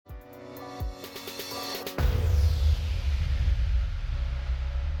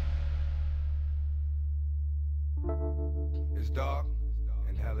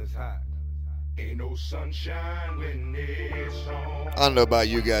I don't know about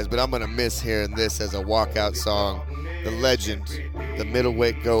you guys, but I'm going to miss hearing this as a walkout song. The legend, the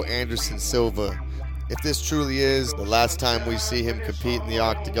middleweight GOAT, Anderson Silva. If this truly is the last time we see him compete in the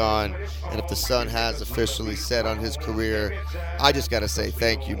octagon, and if the sun has officially set on his career, I just got to say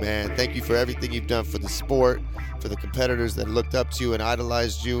thank you, man. Thank you for everything you've done for the sport, for the competitors that looked up to you and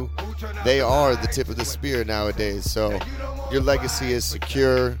idolized you. They are the tip of the spear nowadays, so your legacy is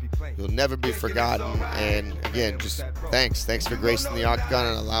secure. You'll never be forgotten. And again, just thanks. Thanks for gracing the octagon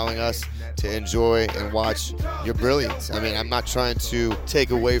and allowing us to enjoy and watch your brilliance. I mean, I'm not trying to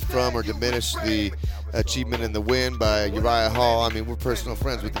take away from or diminish the achievement and the win by Uriah Hall. I mean, we're personal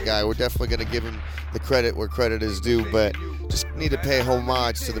friends with the guy. We're definitely going to give him the credit where credit is due, but just need to pay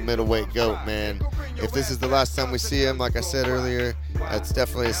homage to the middleweight GOAT, man. If this is the last time we see him, like I said earlier, it's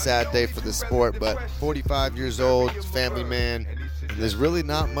definitely a sad day for the sport, but 45 years old, family man, and there's really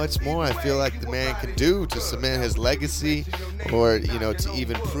not much more I feel like the man can do to cement his legacy or, to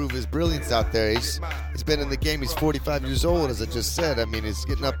even prove his brilliance out there. He's been in the game. He's 45 years old, as I just said. I mean, he's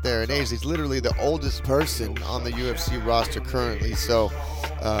getting up there in age. He's literally the oldest person on the UFC roster currently. So,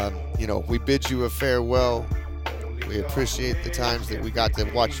 we bid you a farewell. We appreciate the times that we got to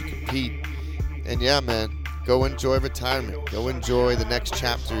watch you compete. And yeah, man, go enjoy retirement. Go enjoy the next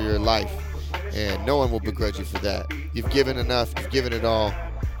chapter of your life. And no one will begrudge you for that. You've given enough. You've given it all.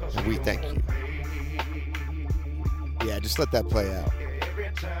 And we thank you. Yeah, just let that play out.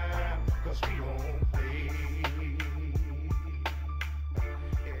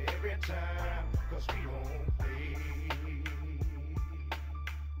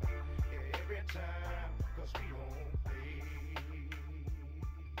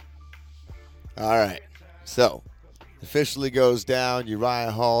 All right. So, officially goes down.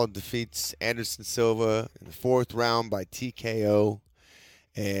 Uriah Hall defeats Anderson Silva in the 4th round by TKO.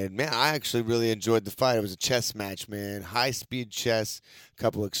 And, man, I actually really enjoyed the fight. It was a chess match, man. High-speed chess. A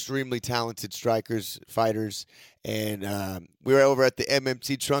couple extremely talented fighters. And we were over at the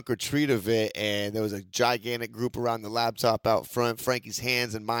MMT trunk or treat of it, and there was a gigantic group around the laptop out front. Frankie's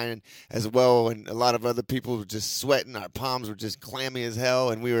hands and mine as well, and a lot of other people were just sweating. Our palms were just clammy as hell,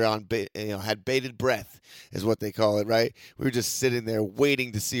 and we were had bated breath, is what they call it, right? We were just sitting there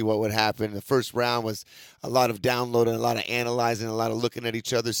waiting to see what would happen. The first round was a lot of downloading, a lot of analyzing, a lot of looking at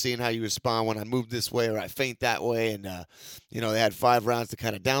each other, seeing how you respond when I move this way or I feint that way, and they had 5 rounds to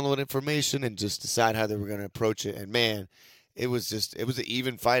kind of download information and just decide how they were going to approach it. And man, it was an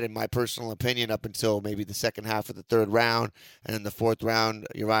even fight in my personal opinion up until maybe the second half of the 3rd round. And in the 4th round,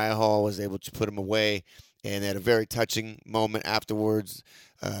 Uriah Hall was able to put him away, and they had a very touching moment afterwards.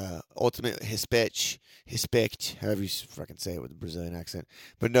 Ultimate respect, however you fucking say it with a Brazilian accent.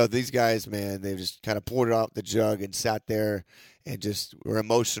 But no, these guys, man, they just kind of poured it out the jug and sat there and just were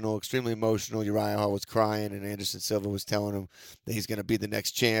emotional, extremely emotional. Uriah Hall was crying, and Anderson Silva was telling him that he's going to be the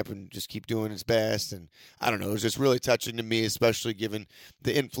next champ and just keep doing his best. And I don't know, it was just really touching to me, especially given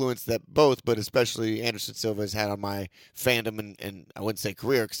the influence that both, but especially Anderson Silva has had on my fandom and I wouldn't say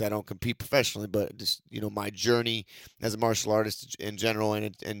career because I don't compete professionally, but just, my journey as a martial artist in general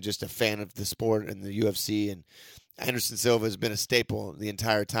and just a fan of the sport and the UFC. And Anderson Silva has been a staple the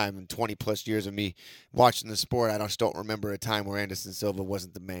entire time in 20 plus years of me watching the sport. I just don't remember a time where Anderson Silva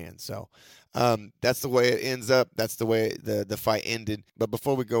wasn't the man. So that's the way it ends up. That's the way the fight ended. But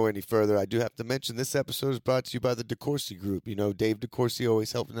before we go any further, I do have to mention this episode is brought to you by the DeCourcy Group. Dave DeCourcy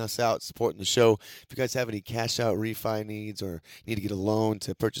always helping us out, supporting the show. If you guys have any cash out refi needs or need to get a loan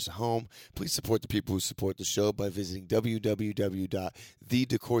to purchase a home, please support the people who support the show by visiting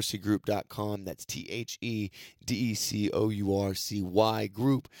www.thedecourcygroup.com. That's TheDecourcy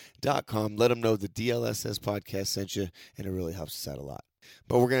group.com. Let them know the DLSS podcast sent you, and it really helps us out a lot.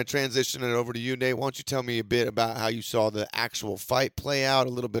 But we're going to transition it over to you, Nate. Why don't you tell me a bit about how you saw the actual fight play out, a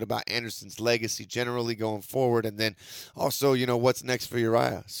little bit about Anderson's legacy generally going forward, and then also, what's next for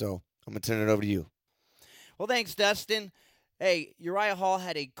Uriah. So I'm going to turn it over to you. Well, thanks, Dustin. Hey, Uriah Hall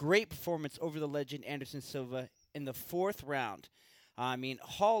had a great performance over the legend Anderson Silva in the 4th round. I mean,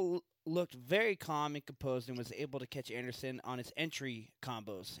 Hall looked very calm and composed and was able to catch Anderson on his entry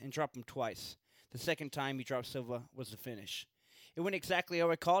combos and drop him twice. The second time he dropped Silva was the finish. It went exactly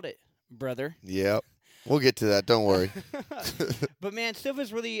how I called it, brother. Yep. We'll get to that. Don't worry. But, man, Silva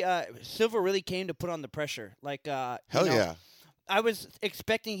really came to put on the pressure. Hell yeah. I was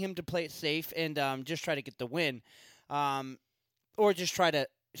expecting him to play it safe and just try to get the win or just try to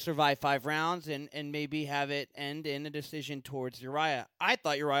survive 5 rounds and maybe have it end in a decision towards Uriah. I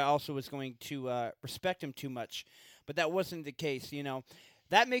thought Uriah also was going to respect him too much, but that wasn't the case,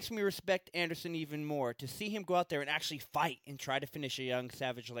 that makes me respect Anderson even more. To see him go out there and actually fight and try to finish a young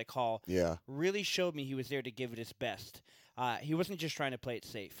savage like Hall really showed me he was there to give it his best. He wasn't just trying to play it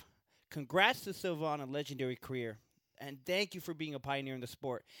safe. Congrats to Silva on a legendary career, and thank you for being a pioneer in the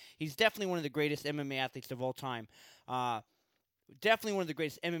sport. He's definitely one of the greatest MMA athletes of all time. Definitely one of the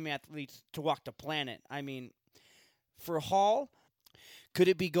greatest MMA athletes to walk the planet. I mean, for Hall, could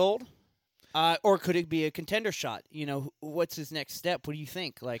it be gold? Or could it be a contender shot? You know, what's his next step? What do you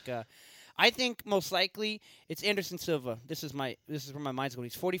think? I think most likely it's Anderson Silva. This is where my mind's going.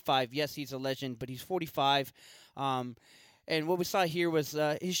 He's 45. Yes, he's a legend, but he's 45. And what we saw here was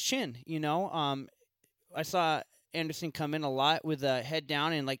his chin. You know, I saw Anderson come in a lot with a head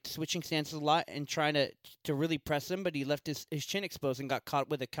down and like switching stances a lot and trying to really press him, but he left his chin exposed and got caught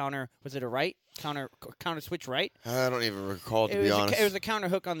with a counter. Was it a right counter switch right? I don't even recall, to be honest. It was a counter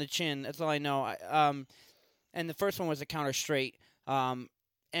hook on the chin. That's all I know. And the first one was a counter straight, and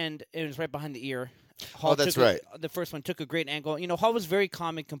it was right behind the ear. Hall that's right. The first one took a great angle. You know, Hall was very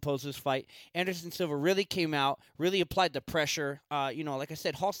calm and composed this fight. Anderson Silva really came out, really applied the pressure. You know, like I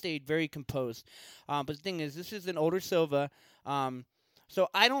said, Hall stayed very composed. But the thing is, this is an older Silva. So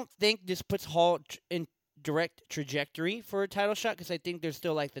I don't think this puts Hall in direct trajectory for a title shot because I think there's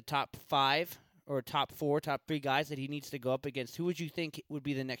still like the top 5 or top 4, top 3 guys that he needs to go up against. Who would you think would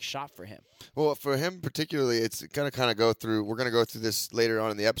be the next shot for him? Well, for him particularly, it's going to kind of go through. We're going to go through this later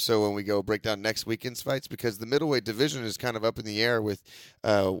on in the episode when we go break down next weekend's fights because the middleweight division is kind of up in the air with.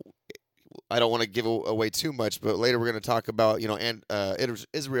 I don't want to give away too much, but later we're going to talk about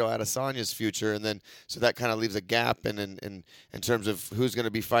Israel Adesanya's future, and then so that kind of leaves a gap in terms of who's going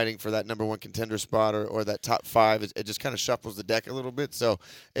to be fighting for that number 1 contender spot or that top 5. It just kind of shuffles the deck a little bit, so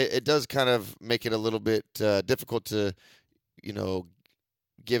it does kind of make it a little bit difficult to,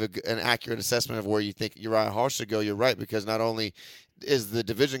 give an accurate assessment of where you think Uriah Hall should go. You're right, because not only is the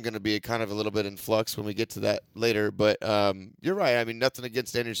division going to be kind of a little bit in flux when we get to that later, but you're right. I mean, nothing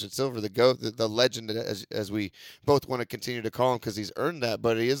against Anderson Silva, the GOAT, the legend, as we both want to continue to call him because he's earned that,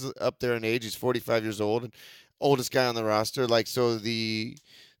 but he is up there in age. He's 45 years old and oldest guy on the roster. So the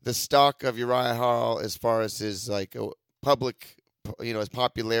stock of Uriah Hall as far as his public, his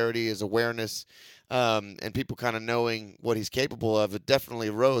popularity, his awareness, and people kind of knowing what he's capable of, it definitely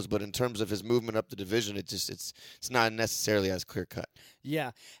rose. But in terms of his movement up the division, it's not necessarily as clear cut.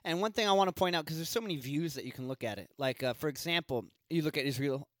 Yeah, and one thing I want to point out, because there's so many views that you can look at it. Like for example, you look at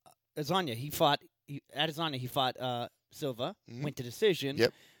Israel Adesanya. He fought Silva, went to decision.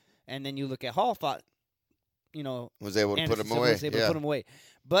 Yep. And then you look at Hall fought. Was able to put him away. Was able to put him away,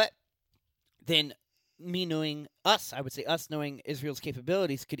 but then. Me knowing us, I would say us knowing Israel's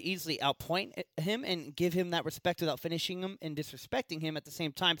capabilities could easily outpoint him and give him that respect without finishing him and disrespecting him at the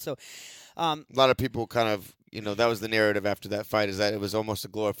same time. So, a lot of people kind of, that was the narrative after that fight, is that it was almost a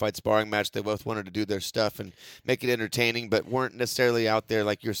glorified sparring match. They both wanted to do their stuff and make it entertaining, but weren't necessarily out there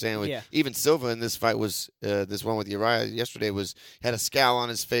like you're saying. Even Silva in this fight was this one with Uriah yesterday had a scowl on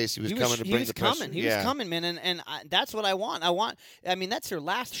his face. He was coming to bring the pressure. He was coming, man, and that's what I want. I mean, that's your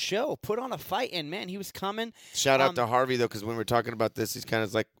last show. Put on a fight, and man, he was coming. Shout out to Harvey though, because when we're talking about this, he's kind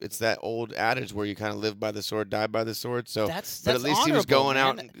of like it's that old adage where you kind of live by the sword, die by the sword. So, but at least he was going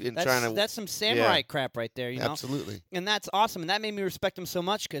out and trying to. That's some samurai crap right there, Absolutely. And that's awesome, and that made me respect him so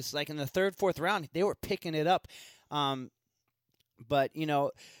much because, like in the 3rd, 4th round, they were picking it up. But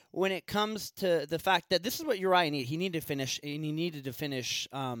when it comes to the fact that this is what Uriah needed, he needed to finish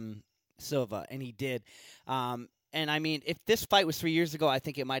Silva, and he did. And I mean, if this fight was 3 years ago, I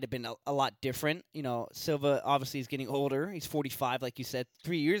think it might have been a lot different. Silva obviously is getting older. He's 45, like you said.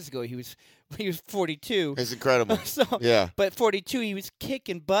 3 years ago, he was 42. It's incredible. But 42, he was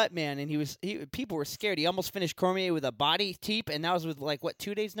kicking butt, man, and people were scared. He almost finished Cormier with a body teep, and that was with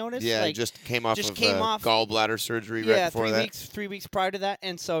 2 days' notice. Yeah, just came off gallbladder surgery right before that. 3 weeks prior to that,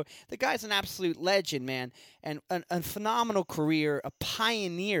 and so the guy's an absolute legend, man, and a phenomenal career, a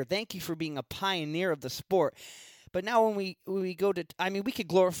pioneer. Thank you for being a pioneer of the sport. But now when we go to, I mean, we could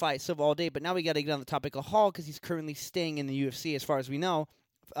glorify Silva all day, but now we got to get on the topic of Hall because he's currently staying in the UFC as far as we know.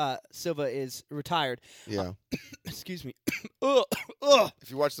 Silva is retired. Yeah. Excuse me. If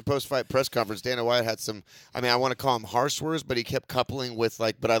you watch the post-fight press conference, Dana White had some, I want to call him harsh words, but he kept coupling with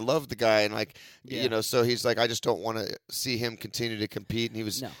but I love the guy, and so he's like, I just don't want to see him continue to compete, and he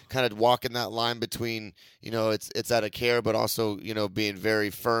was kind of walking that line between, it's out of care, but also, being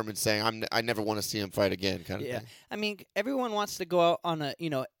very firm and saying, I never want to see him fight again, kind of thing. I mean, everyone wants to go out on a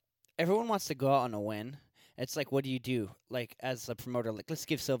win. It's like, what do you do? Like, as a promoter, let's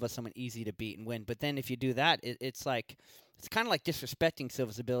give Silva someone easy to beat and win. But then if you do that, it's kind of like disrespecting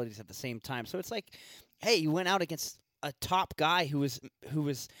Silva's abilities at the same time. So it's like, hey, you went out against a top guy who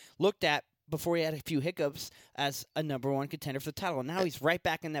was looked at before he had a few hiccups as a number one contender for the title. And now he's right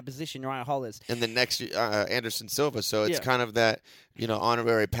back in that position Uriah Hall is. And the next Anderson Silva. So it's Yeah. kind of that,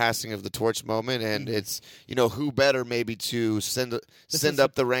 honorary passing of the torch moment. And it's, who better maybe to send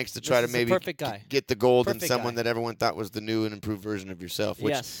up the ranks to try to maybe perfect guy. get the gold in Perfect someone guy. that everyone thought was the new and improved version of yourself.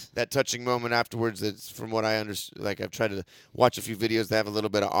 Which Yes. that touching moment afterwards, that's from what I understand. Like I've tried to watch a few videos that have a little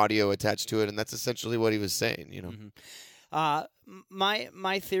bit of audio attached to it. And that's essentially what he was saying,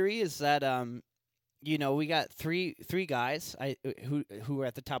 My theory is that we got three guys who are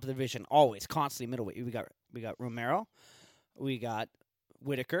at the top of the division always, constantly middleweight. We got Romero, we got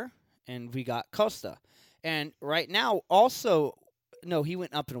Whitaker, and we got Costa. And right now, also, no, he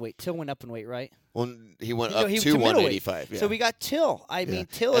went up in weight. Till went up in weight, right? Well, he went No, up he to went to 185. Yeah. So we got Till. I mean,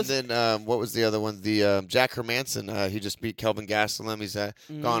 Till is. And then what was the other one? The Jack Hermanson. He just beat Kelvin Gastelum. He's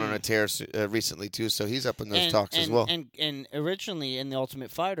gone on a tear recently too, so he's up in those talks as well. And originally in the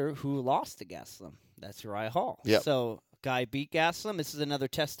Ultimate Fighter, who lost to Gastelum? That's Uriah Hall. Yep. So guy beat Gastelum. This is another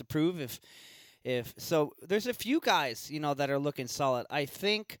test to prove if so. There's a few guys that are looking solid. I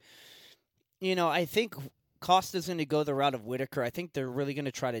think Costa's going to go the route of Whitaker. I think they're really going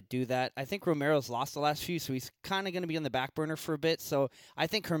to try to do that. I think Romero's lost the last few, so he's kind of going to be on the back burner for a bit. So I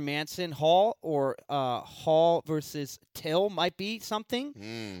think Hermanson, Hall, or Hall versus Till might be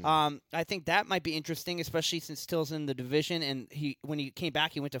something. I think that might be interesting, especially since Till's in the division, and when he came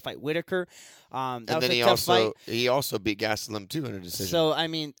back, he went to fight Whitaker. And was then a tough fight. he also beat Gastelum too in a decision. So I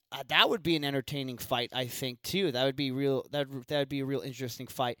mean, that would be an entertaining fight. I think too. That would be real. That would be a real interesting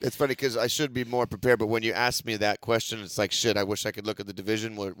fight. It's funny because I should be more prepared, but when you ask me that question, it's like, shit, I wish I could look at the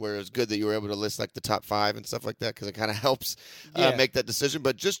division where it's good that you were able to list like the top 5 and stuff like that, because it kind of helps make that decision.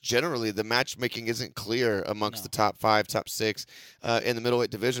 But just generally, the matchmaking isn't clear amongst the top 5, top 6 in the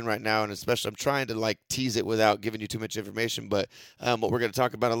middleweight division right now, and especially I'm trying to like tease it without giving you too much information. But what we're going to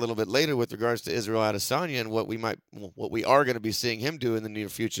talk about a little bit later with regards to Israel Adesanya and what we are going to be seeing him do in the near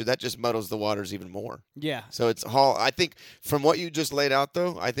future, that just muddles the waters even more. Yeah. So it's Hall. I think from what you just laid out,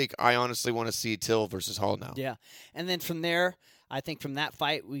 though, I honestly want to see Till versus Hall now. Yeah, and then from there, I think from that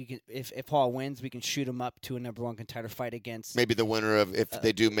fight, we can, if Hall wins, we can shoot him up to a number one contender fight against maybe the winner of if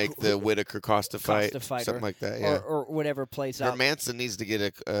they do make the Whitaker Costa fight, something like that. Yeah, or whatever plays out. Hermanson needs to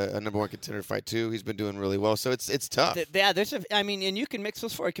get a number one contender fight too. He's been doing really well, so it's tough. And you can mix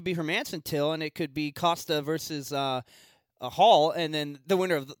those four. It could be Hermanson Till, and it could be Costa versus Hall, and then the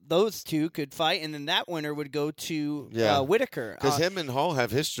winner of those two could fight, and then that winner would go to Whitaker. Because him and Hall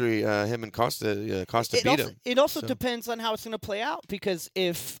have history. Him and Costa beat him. It also depends on how it's going to play out, because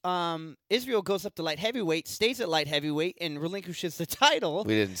if Israel goes up to light heavyweight, stays at light heavyweight, and relinquishes the title.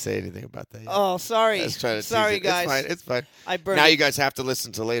 We didn't say anything about that yet. Oh, sorry. Sorry, guys. It's fine. I burned now it. you guys have to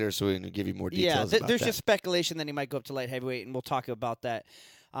listen to later so we can give you more details about there's that. just speculation that he might go up to light heavyweight, and we'll talk about that.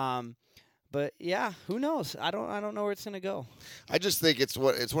 But yeah, who knows? I don't know where it's gonna go. I just think it's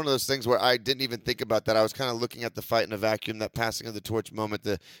one of those things where I didn't even think about that. I was kind of looking at the fight in a vacuum, that passing of the torch moment,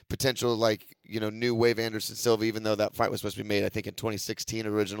 the potential new wave Anderson Silva, even though that fight was supposed to be made, I think, in 2016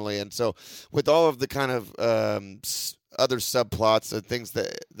 originally. And so with all of the kind of other subplots and things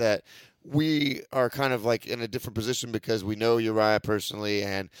that we are kind of like in a different position because we know Uriah personally,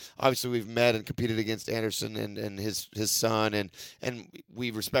 and obviously we've met and competed against Anderson and his son, and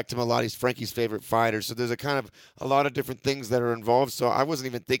we respect him a lot. He's Frankie's favorite fighter. So there's a lot of different things that are involved. So I wasn't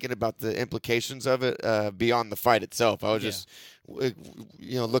even thinking about the implications of it beyond the fight itself. I was just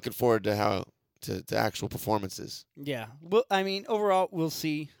looking forward to how to actual performances. Yeah. Well, I mean, overall, we'll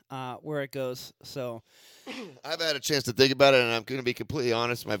see where it goes. So I've had a chance to think about it, and I'm going to be completely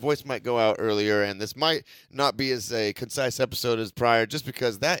honest. My voice might go out earlier, and this might not be as a concise episode as prior, just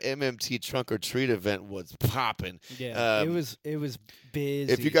because that MMT Trunk or Treat event was popping. Yeah, it was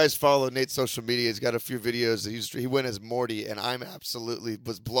busy. If you guys follow Nate's social media, he's got a few videos. He went as Morty, and I'm absolutely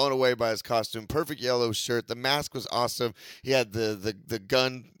was blown away by his costume. Perfect yellow shirt. The mask was awesome. He had the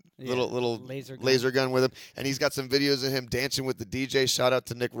gun. Little laser gun with him, and he's got some videos of him dancing with the DJ. Shout out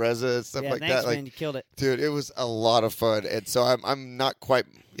to Nick Reza and stuff like thanks, that. Man, you killed it, dude. It was a lot of fun, and so I'm not quite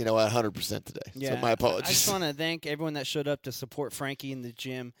at 100% today. Yeah, so my apologies. I just want to thank everyone that showed up to support Frankie in the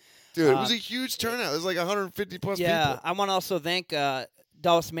gym. Dude, it was a huge turnout. It was like 150 plus people. Yeah, I want to also thank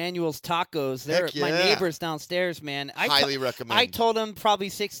Dos Manuel's Tacos. They're my neighbors downstairs, man. Highly recommend. I told them probably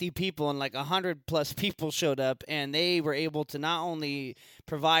 60 people, and like 100 plus people showed up, and they were able to not only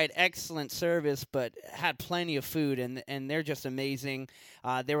provide excellent service, but had plenty of food, and they're just amazing.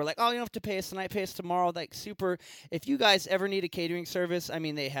 They were like, oh, you don't have to pay us tonight, pay us tomorrow. Like, super. If you guys ever need a catering service, I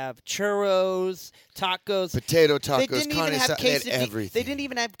mean, they have churros, tacos. Potato They tacos, didn't even carne have asada, they had quesadillas. everything. They didn't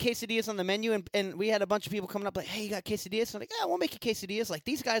even have quesadillas on the menu, and we had a bunch of people coming up like, "Hey, you got quesadillas?" I'm like, "Yeah, we'll make you quesadillas." Like,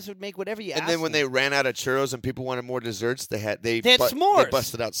 these guys would make whatever you ask. And then when them. they ran out of churros and people wanted more desserts, they had s'mores. They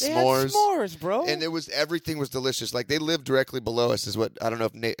busted out They s'mores. had s'mores, bro. And everything was delicious. Like, they lived directly below us. Is what I don't know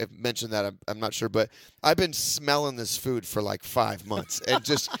if Nate if mentioned that. I'm not sure, but I've been smelling this food for like 5 months, and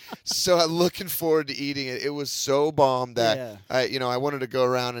just so I'm looking forward to eating it. It was so bomb that I wanted to go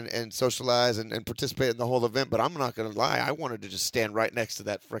around and socialize and participate in the whole event. But I'm not gonna lie, I wanted to just stand right next to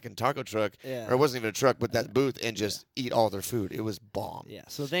that freaking taco truck, or it wasn't even a truck, but that booth, and just eat all their food. It was bomb. Yeah.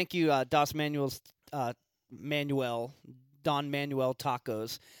 So thank you, Don Manuel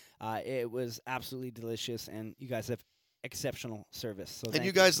Tacos. It was absolutely delicious, and you guys have exceptional service. So and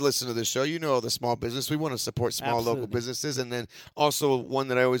you guys listen to this show. You know the small business. We want to support small local businesses. And then also one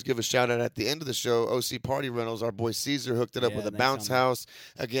that I always give a shout out at the end of the show, OC Party Rentals. Our boy Caesar hooked it up with a bounce house.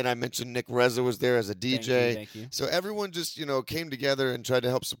 Again, I mentioned Nick Reza was there as a DJ. Thank you. So everyone just, came together and tried to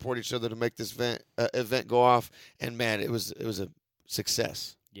help support each other to make this event go off. And, man, it was a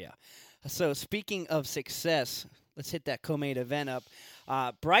success. Yeah. So speaking of success, let's hit that co-main event up.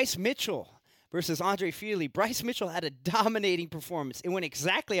 Bryce Mitchell versus Andre Fili. Bryce Mitchell had a dominating performance. It went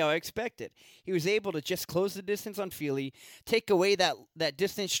exactly how I expected. He was able to just close the distance on Fili, take away that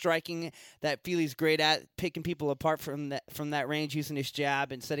distance striking that Fili's great at, picking people apart from that range, using his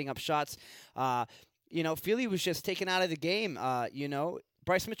jab and setting up shots. Fili was just taken out of the game.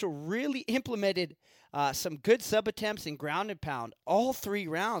 Bryce Mitchell really implemented some good sub attempts and ground and pound all 3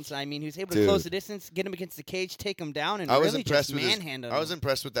 rounds. I mean, he was able to close the distance, get him against the cage, take him down, and really just manhandle him. I was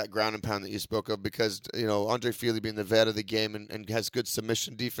impressed with that ground and pound that you spoke of because, Andre Fili being the vet of the game and has good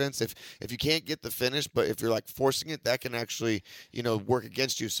submission defense. If you can't get the finish, but if you're, like, forcing it, that can actually, work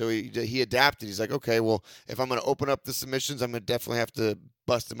against you. So he adapted. He's like, okay, well, if I'm going to open up the submissions, I'm going to definitely have to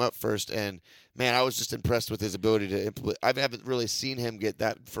bust him up first. And, man, I was just impressed with his ability to implement. I haven't really seen him get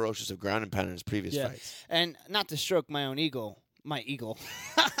that ferocious of ground and pound in his previous fights. And not to stroke my eagle. Not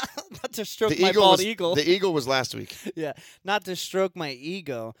to stroke my bald eagle. The eagle was last week. Yeah, not to stroke my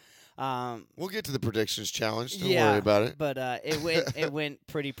ego. We'll get to the predictions challenge. Don't worry about it. But it went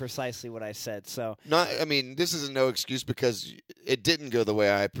pretty precisely what I said. So this is no excuse because it didn't go the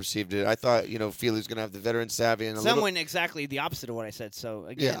way I perceived it. I thought Fili was going to have the veteran savvy and went exactly the opposite of what I said. So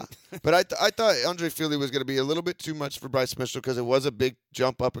again, but I thought Andre Fili was going to be a little bit too much for Bryce Mitchell because it was a big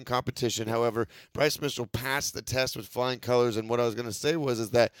jump up in competition. However, Bryce Mitchell passed the test with flying colors, and what I was going to say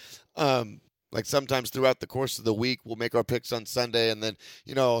is that. Like sometimes throughout the course of the week, we'll make our picks on Sunday, and then,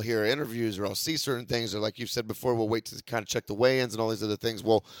 I'll hear interviews or I'll see certain things, or like you said before, we'll wait to kind of check the weigh-ins and all these other things.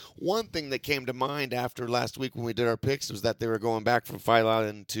 Well, one thing that came to mind after last week when we did our picks was that they were going back from Fight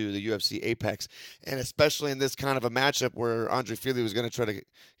Island to the UFC Apex, and especially in this kind of a matchup where Andre Fili was going to try to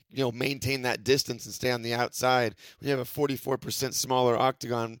maintain that distance and stay on the outside. When you have a 44% smaller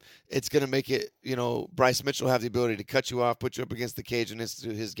octagon, it's going to make it, Bryce Mitchell have the ability to cut you off, put you up against the cage and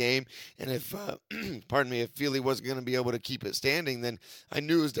institute his game. And if, if Fili wasn't going to be able to keep it standing, then I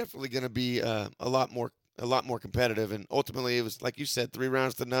knew it was definitely going to be a lot more competitive. And ultimately, it was, like you said, 3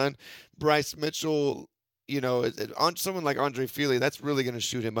 rounds to none. Bryce Mitchell, on someone like Andre Fili, that's really going to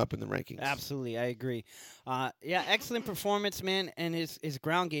shoot him up in the rankings. Absolutely, I agree. Excellent performance, man, and his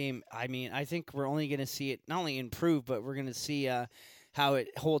ground game. I mean, I think we're only going to see it not only improve, but we're going to see how it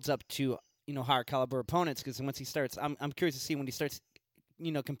holds up to higher caliber opponents. Because once he starts, I'm curious to see when he starts,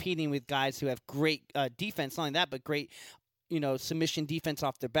 competing with guys who have great defense. Not only that, but great. Submission defense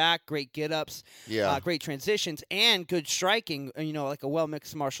off their back, great get-ups, great transitions, and good striking, like a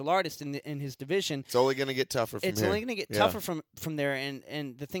well-mixed martial artist in his division. It's only going to get tougher from here. It's only going to get tougher from there,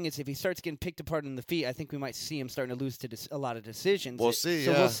 and the thing is, if he starts getting picked apart in the feet, I think we might see him starting to lose to a lot of decisions. We'll see,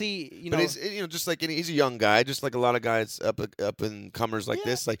 So we'll see, But he's, just like he's a young guy, just like a lot of guys up and comers like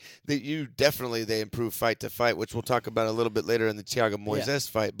this. Like, they improve fight to fight, which we'll talk about a little bit later in the Thiago Moises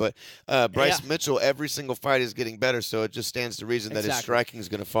fight. But Bryce Mitchell, every single fight is getting better, so it just stands to reason that his striking is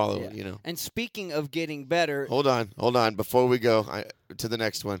going to follow. And speaking of getting better, hold on, before we go to the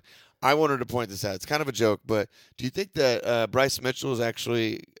next one, I wanted to point this out. It's kind of a joke, but do you think that Bryce Mitchell is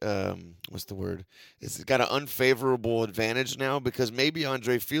actually what's the word? It's got an unfavorable advantage now because maybe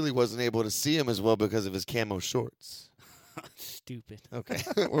Andre Fili wasn't able to see him as well because of his camo shorts. Stupid. Okay,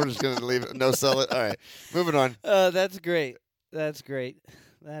 we're just going to leave it. No sell it. All right, moving on. That's great. That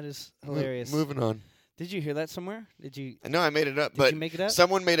is hilarious. Moving on. Did you hear that somewhere? No, I made it up. Did you make it up?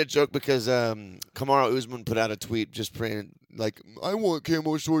 Someone made a joke because Kamaru Usman put out a tweet just like, I want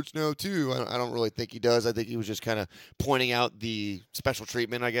camo shorts now too. I don't really think he does. I think he was just kind of pointing out the special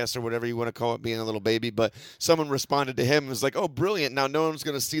treatment, I guess, or whatever you want to call it, being a little baby. But someone responded to him and was like, "Oh, brilliant! Now no one's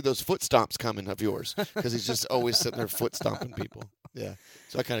going to see those foot stomps coming of yours because he's just always sitting there foot stomping people." Yeah,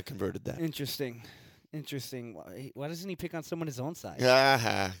 so I kind of converted that. Interesting. Why doesn't he pick on someone his own size?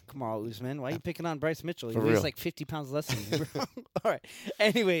 Kamaru Usman. Why are you picking on Bryce Mitchell? He weighs like 50 pounds less than you. All right.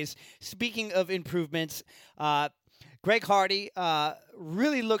 Anyways, speaking of improvements, Greg Hardy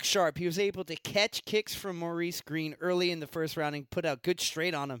really looked sharp. He was able to catch kicks from Maurice Green early in the first round and put out good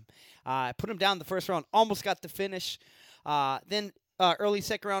straight on him. Put him down in the first round, almost got the finish. Then early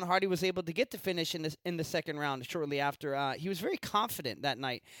second round, Hardy was able to get the finish in the second round shortly after. He was very confident that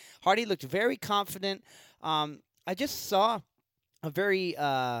night. Hardy looked very confident. I just saw a very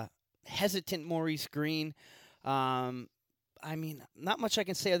hesitant Maurice Green. I mean, not much I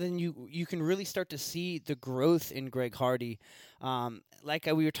can say other than you can really start to see the growth in Greg Hardy. Like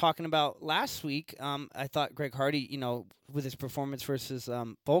we were talking about last week, I thought Greg Hardy, with his performance versus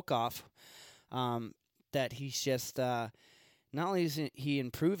Volkov, that he's just not only is he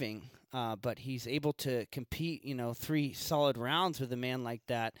improving, but he's able to compete, 3 solid rounds with a man like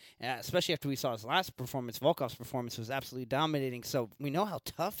that, especially after we saw his last performance. Volkov's performance was absolutely dominating, so we know how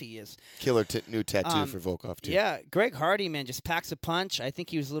tough he is. Killer new tattoo for Volkov, too. Yeah, Greg Hardy, man, just packs a punch. I think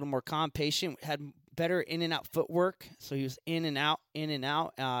he was a little more calm, patient, had better in-and-out footwork, so he was in and out,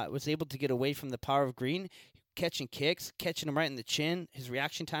 was able to get away from the power of Green, catching kicks, catching him right in the chin. His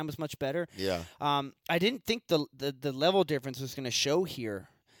reaction time was much better. Yeah. I didn't think the level difference was going to show here.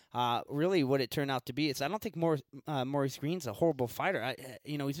 Really, what it turned out to be is I don't think Maurice Green's a horrible fighter.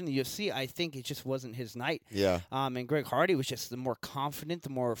 He's in the UFC. I think it just wasn't his night. Yeah. And Greg Hardy was just the more confident, the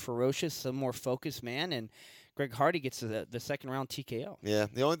more ferocious, the more focused man, and Greg Hardy gets the second round TKO. Yeah.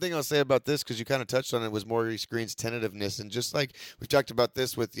 The only thing I'll say about this, because you kind of touched on it, was Maurice Green's tentativeness. And just like we've talked about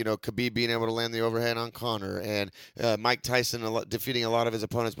this with, Khabib being able to land the overhead on Conor and Mike Tyson defeating a lot of his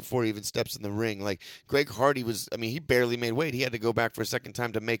opponents before he even steps in the ring. Like, Greg Hardy he barely made weight. He had to go back for a second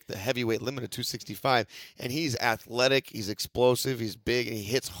time to make the heavyweight limit of 265. And he's athletic, he's explosive, he's big, and he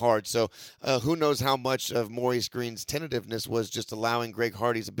hits hard. So who knows how much of Maurice Green's tentativeness was just allowing Greg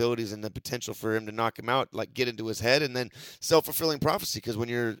Hardy's abilities and the potential for him to knock him out, like, get into his head, and then self-fulfilling prophecy, because when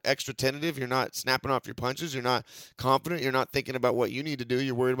you're extra tentative, you're not snapping off your punches, you're not confident, you're not thinking about what you need to do,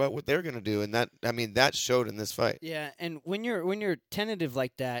 you're worried about what they're going to do, and that showed in this fight. Yeah, and when you're tentative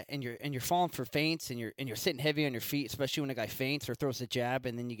like that, and you're falling for feints, and you're sitting heavy on your feet, especially when a guy feints or throws a jab,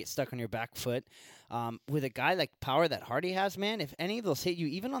 and then you get stuck on your back foot. With a guy like power that Hardy has, man, if any of those hit you,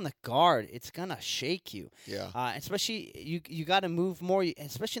 even on the guard, it's gonna shake you. Yeah. Especially you got to move more,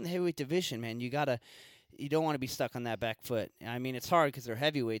 especially in the heavyweight division, man. You don't want to be stuck on that back foot. I mean, it's hard because they're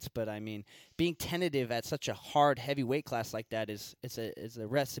heavyweights, but I mean, being tentative at such a hard heavyweight class like that is a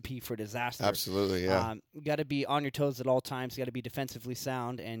recipe for disaster. Absolutely, yeah. You got to be on your toes at all times. You got to be defensively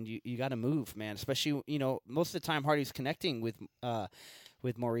sound, and you got to move, man. Especially, most of the time Hardy's connecting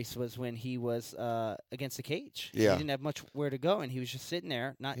with Maurice was when he was against the cage. Yeah. He didn't have much where to go, and he was just sitting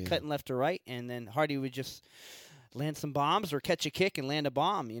there, not cutting left or right, and then Hardy would just land some bombs or catch a kick and land a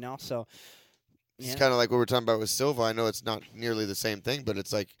bomb, so... It's kind of like what we're talking about with Silva. I know it's not nearly the same thing, but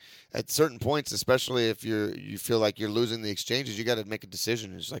it's like at certain points, especially if you feel like you're losing the exchanges, you got to make a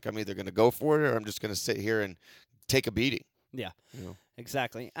decision. It's like, I'm either going to go for it or I'm just going to sit here and take a beating. Yeah,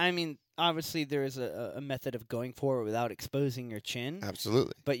 exactly. I mean, obviously there is a method of going for it without exposing your chin.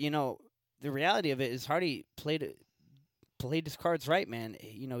 Absolutely. But, the reality of it is Hardy played his cards right, man.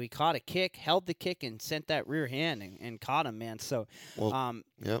 He caught a kick, held the kick, and sent that rear hand and caught him, man. So,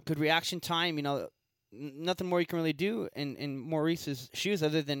 good reaction time. Nothing more you can really do in Maurice's shoes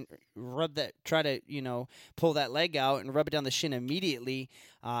other than try to pull that leg out and rub it down the shin immediately,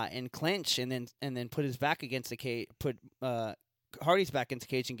 and clinch, and then put his back against the cage, put Hardy's back into the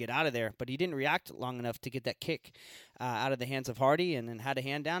cage and get out of there. But he didn't react long enough to get that kick out of the hands of Hardy, and then had a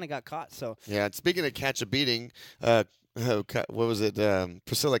hand down and got caught. So yeah. And speaking of catch a beating, what was it?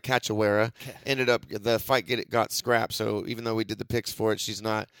 Priscilla Cachoeira ended up the fight got scrapped. So even though we did the picks for it, she's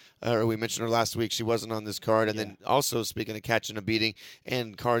not. Or we mentioned her last week. She wasn't on this card. And then also speaking of catching a beating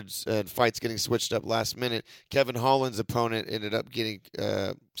and cards fights getting switched up last minute, Kevin Holland's opponent ended up getting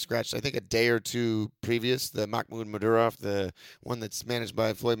scratched, I think, a day or two previous, the Mahmoud Madurov, the one that's managed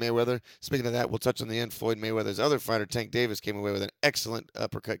by Floyd Mayweather. Speaking of that, we'll touch on the end. Floyd Mayweather's other fighter, Tank Davis, came away with an excellent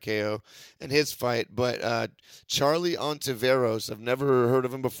uppercut KO in his fight. But Charlie Ontiveros, I've never heard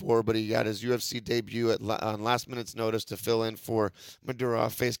of him before, but he got his UFC debut on last minute's notice to fill in for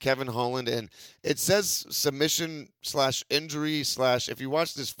Madurov, faced Kevin Holland, and it says submission/injury/ if you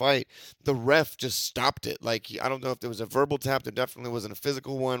watch this fight, the ref just stopped it. Like, I don't know if there was a verbal tap. There definitely wasn't a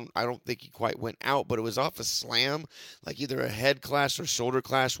physical one. I don't think he quite went out, but it was off a slam, like either a head clash or shoulder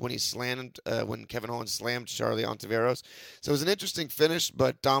clash when when Kevin Holland slammed Charlie Ontiveros. So it was an interesting finish,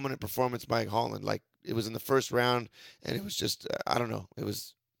 but dominant performance by Holland. Like, it was in the first round, and it was just, I don't know, it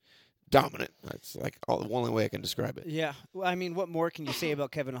was dominant. That's like the only way I can describe it. Yeah. Well, I mean, what more can you say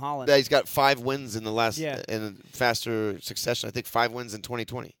about Kevin Holland? Yeah, he's got 5 wins in the last in faster succession. I think 5 wins in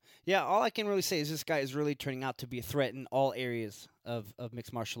 2020. Yeah, all I can really say is this guy is really turning out to be a threat in all areas of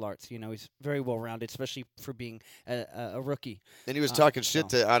mixed martial arts. You know, he's very well-rounded, especially for being a rookie. And he was talking shit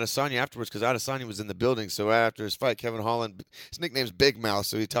to Adesanya afterwards because Adesanya was in the building. So after his fight, Kevin Holland, his nickname's Big Mouth,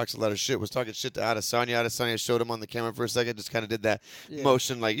 so he talks a lot of shit, was talking shit to Adesanya. Adesanya showed him on the camera for a second, just kind of did that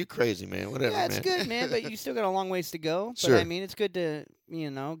motion like, you crazy, man, whatever, yeah, man. it's good, man, but you still got a long ways to go. But, Sure. I mean, it's good to,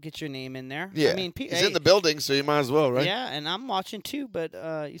 get your name in there. Yeah, I mean, he's in the building, so you might as well, right? Yeah, and I'm watching too, but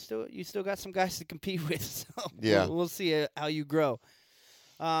you still got some guys to compete with, so Yeah. we'll see how you grow.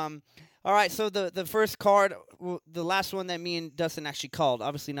 All right, so the first card, the last one that me and Dustin actually called,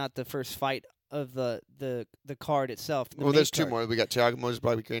 obviously not the first fight of the card itself. Well, there's 2 more. We got Thiago Moises,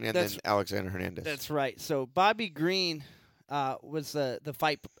 Bobby Green, and then Alexander Hernandez. That's right. So Bobby Green was the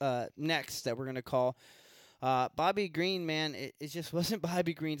fight next that we're going to call. Bobby Green, man, it just wasn't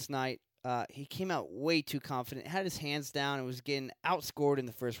Bobby Green's night. He came out way too confident, had his hands down, and was getting outscored in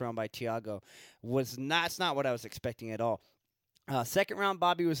the first round by Thiago. It's not what I was expecting at all. Second round,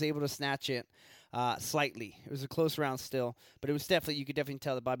 Bobby was able to snatch it slightly. It was a close round still, but it was you could definitely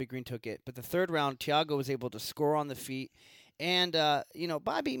tell that Bobby Green took it. But the third round, Thiago was able to score on the feet. And,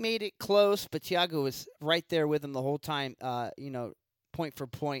 Bobby made it close, but Thiago was right there with him the whole time, point for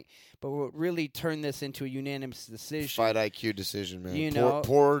point. But what really turned this into a unanimous decision. Fight IQ decision, man.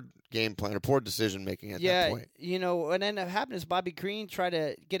 Poor game plan or poor decision making at that point. What ended up happening is Bobby Green tried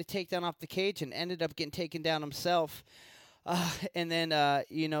to get a takedown off the cage and ended up getting taken down himself. And then,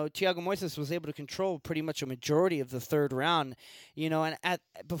 Thiago Moises was able to control pretty much a majority of the third round, and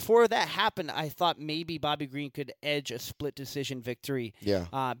before that happened, I thought maybe Bobby Green could edge a split decision victory.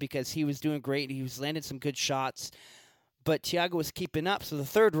 Yeah. Because he was doing great. He was landing some good shots, but Thiago was keeping up. So the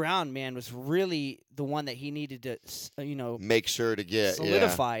third round, man, was really the one that he needed to, make sure to get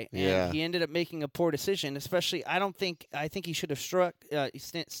solidify. Yeah. And he ended up making a poor decision. Especially, I think he should have struck,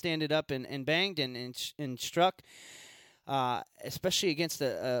 standed up and banged and struck. Especially against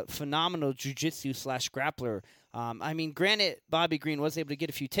a phenomenal jiu-jitsu / grappler. Granted, Bobby Green was able to get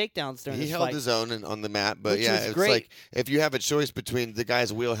a few takedowns during this fight. He held his own on the mat, but it's great. like if you have a choice between the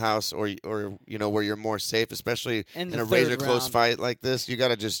guy's wheelhouse or where you're more safe, especially in a razor-close fight like this, you got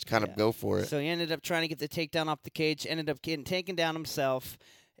to just kind of go for it. So he ended up trying to get the takedown off the cage, ended up getting taken down himself,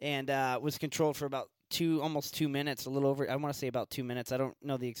 and was controlled for about almost 2 minutes, a little over. I want to say about 2 minutes. I don't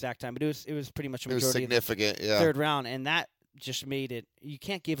know the exact time, but it was pretty much a majority. It was significant, of the third round, and that just made it. You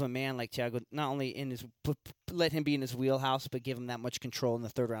can't give a man like Thiago not only let him be in his wheelhouse, but give him that much control in the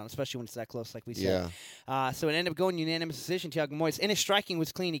third round, especially when it's that close, like we said. Yeah. So it ended up going unanimous decision. Thiago Moises, and his striking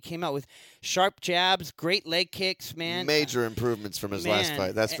was clean. He came out with sharp jabs, great leg kicks, man. Major improvements from his last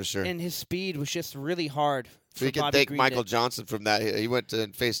fight, that's for sure. And his speed was just really hard. So you can thank Michael Johnson from that. He went to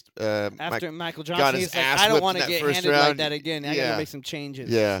and faced after Michael Johnson. He's like, I don't want to get handed like that again. I got to make some changes.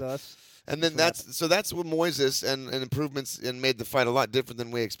 Yeah. So and then that's what Moises and improvements and made the fight a lot different than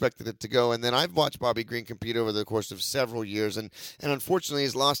we expected it to go. And then I've watched Bobby Green compete over the course of several years, and unfortunately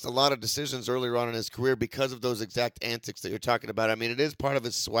he's lost a lot of decisions earlier on in his career because of those exact antics that you're talking about. I mean, it is part of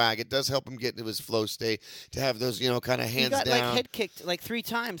his swag. It does help him get into his flow state to have those, kind of hands down. He got head kicked 3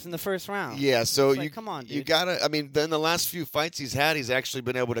 times in the first round. Yeah, so come on, dude. You gotta. I mean, in the last few fights he's had, he's actually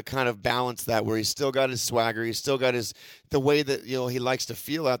been able to kind of balance that, where he's still got his swagger, he's still got the way that he likes to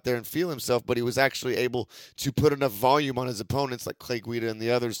feel out there and feel himself, but he was actually able to put enough volume on his opponents like Clay Guida and the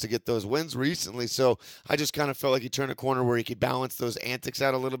others to get those wins recently. So I just kind of felt like he turned a corner where he could balance those antics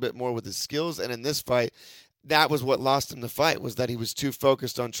out a little bit more with his skills. And in this fight, that was what lost him the fight, was that he was too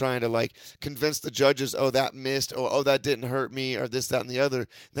focused on trying to convince the judges, oh, that missed, oh, that didn't hurt me, or this, that, and the other,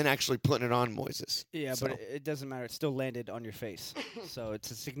 than actually putting it on Moises. Yeah, so. But it doesn't matter. It still landed on your face. So it's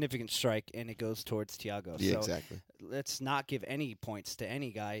a significant strike, and it goes towards Thiago. Yeah, so exactly. Let's not give any points to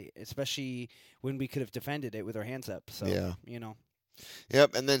any guy, especially when we could have defended it with our hands up. So, yeah.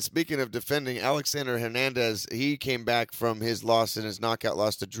 Yep, and then speaking of defending, Alexander Hernandez, he came back from his loss in his knockout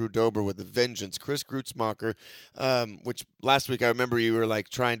loss to Drew Dober with a vengeance. Chris Grutzmacher, which last week I remember you were like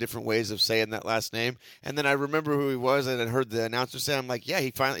trying different ways of saying that last name, and then I remember who he was, and I heard the announcer say, I'm like, yeah,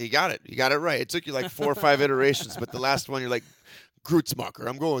 he got it. You got it right. It took you like 4 or 5 iterations, but the last one you're like, Grutzmacher.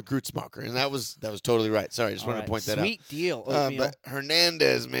 I'm going with Grutzmacher, and that was totally right. Sorry, I just wanted to point that out. Sweet deal. But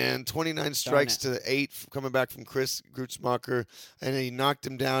Hernandez, man, 29 strikes to 8 coming back from Chris Grutzmacher, and he knocked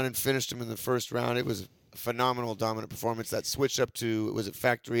him down and finished him in the first round. It was a phenomenal, dominant performance. That switch up to, was it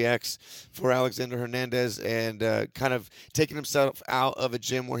Factory X for Alexander Hernandez, and kind of taking himself out of a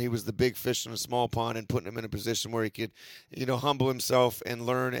gym where he was the big fish in a small pond and putting him in a position where he could, humble himself and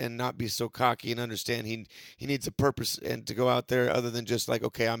learn and not be so cocky and understand he needs a purpose and to go out there other than just like,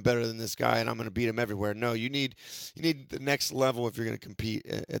 okay, I'm better than this guy and I'm going to beat him everywhere. No, you need the next level if you're going to compete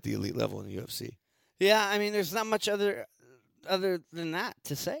at the elite level in the UFC. Yeah, I mean, there's not much other than that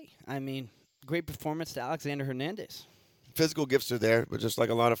to say. I mean, great performance to Alexander Hernandez. Physical gifts are there, but just like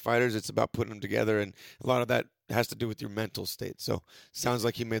a lot of fighters, it's about putting them together, and a lot of that has to do with your mental state. So sounds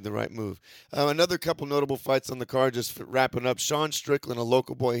like he made the right move. Another couple notable fights on the card, just wrapping up. Sean Strickland, a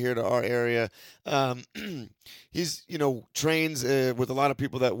local boy here to our area. He's, trains with a lot of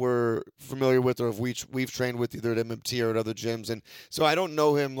people that we're familiar with or we've trained with either at MMT or at other gyms. And so I don't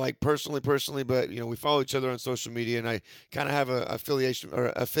know him like personally, but, we follow each other on social media, and I kind of have a affiliation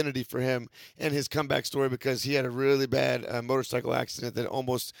or affinity for him and his comeback story because he had a really bad motorcycle accident that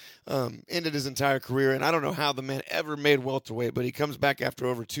almost ended his entire career. And I don't know how the man ever made welterweight, but he comes back after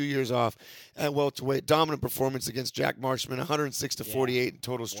over 2 years off at welterweight. Dominant performance against Jack Marshman, 106 to 48 in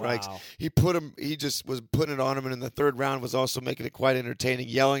total strikes. Wow. He just was putting it on him, and in the third round was also making it quite entertaining,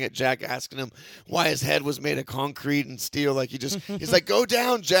 yelling at Jack, asking him why his head was made of concrete and steel. Like he's like, go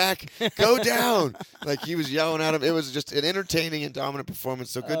down, Jack, go down. Like he was yelling at him. It was just an entertaining and dominant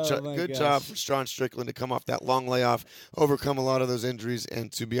performance. So good job for Sean Strickland to come off that long layoff, overcome a lot of those injuries,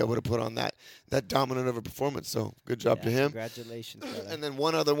 and to be able to put on that dominant of a performance. So good job to him. Congratulations, brother. And then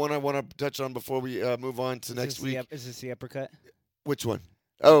one other one I want to touch on before we move on to next week. Is this the uppercut? Which one?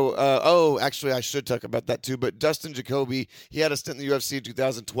 Actually, I should talk about that too. But Dustin Jacoby, he had a stint in the UFC in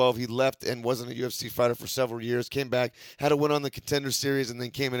 2012. He left and wasn't a UFC fighter for several years. Came back, had a win on the Contender Series, and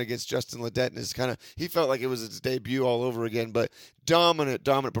then came in against Justin Ledet. And he felt like it was his debut all over again. But dominant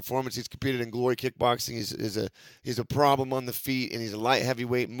performance. He's competed in Glory Kickboxing. He's a problem on the feet, and he's a light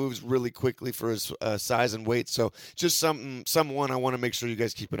heavyweight. Moves really quickly for his size and weight. So just someone I want to make sure you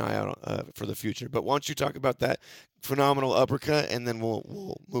guys keep an eye out for the future. But why don't you talk about that phenomenal uppercut, and then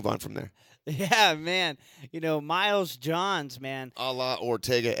we'll move on from there. Yeah, man. Miles Johns, man. A la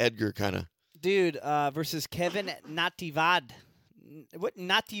Ortega Edgar, kind of. Dude, versus Kevin Natividad. What?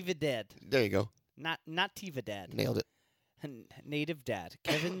 Natividad. There you go. Natividad. Nailed it. Native dad.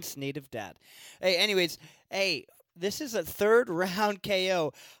 Kevin's native dad. Hey, this is a third round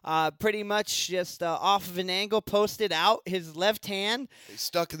KO. Pretty much just off of an angle, posted out his left hand. He's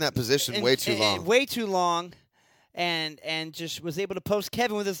stuck in that position way too long. Way too long. And just was able to post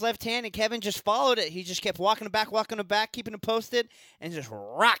Kevin with his left hand, and Kevin just followed it. He just kept walking it back, keeping it posted, and just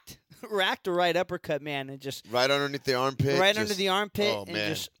racked a right uppercut, man, and just right underneath the armpit. Under the armpit, oh, and man.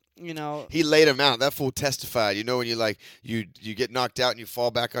 just he laid him out. That fool testified. When you get knocked out and you fall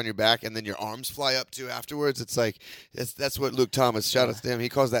back on your back, and then your arms fly up too afterwards. It's like that's what Luke Thomas. Shout out to him. He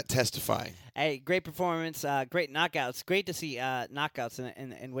calls that testifying. Hey, great performance, great knockouts. Great to see knockouts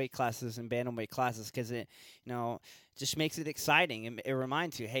in weight classes and bantamweight classes because it just makes it exciting. It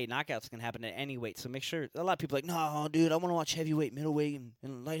reminds you, hey, knockouts can happen at any weight. So make sure. A lot of people are like, no, dude, I want to watch heavyweight, middleweight,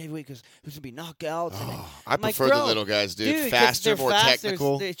 and light heavyweight because there's gonna be knockouts. I prefer the little guys, dude. Faster, more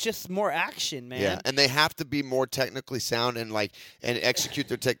technical. It's just more action, man. Yeah, and they have to be more technically sound and execute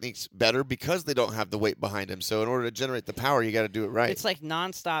their techniques better because they don't have the weight behind them. So in order to generate the power, you got to do it right. It's like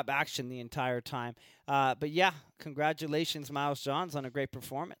nonstop action the entire time. But yeah, congratulations, Miles Johns, on a great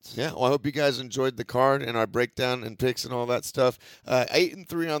performance. Yeah, well, I hope you guys enjoyed the card and our breakdown and picks and all that stuff.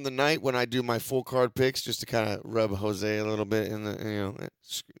 8-3 on the night when I do my full card picks, just to kind of rub Jose a little bit in the,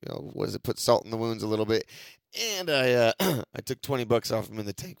 put salt in the wounds a little bit. And I took $20 off him in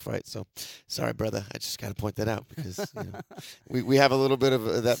the tank fight. So sorry, brother. I just got to point that out because we have a little bit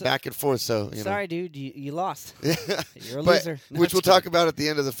of that back and forth. So sorry, dude, you lost. You're a but, loser. Which we'll talk about at the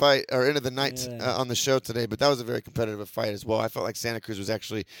end of the fight or end of the night on the show today. But that was a very competitive fight as well. I felt like Santa Cruz was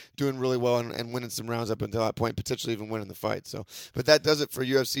actually doing really well and winning some rounds up until that point, potentially even winning the fight. So, but that does it for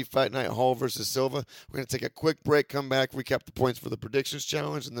UFC Fight Night, Hall versus Silva. We're gonna take a quick break, come back, recap the points for the predictions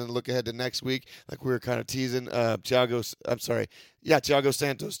challenge, and then look ahead to next week, like we were kind of teasing. Thiago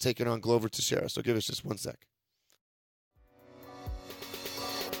Santos taking on Glover Teixeira. So give us just 1 sec.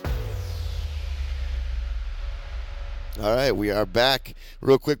 All right, we are back.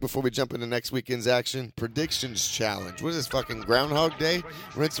 Real quick before we jump into next weekend's action, predictions challenge. What is this, fucking Groundhog Day?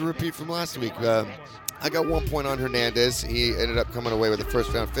 Rinse and repeat from last week. I got 1 point on Hernandez. He ended up coming away with a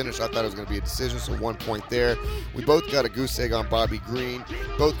first round finish. I thought it was going to be a decision, so 1 point there. We both got a goose egg on Bobby Green.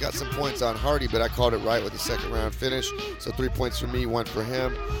 Both got some points on Hardy, but I called it right with a second round finish. So 3 points for me, 1 for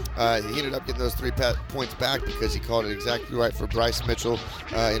him. He ended up getting those 3 points back because he called it exactly right for Bryce Mitchell.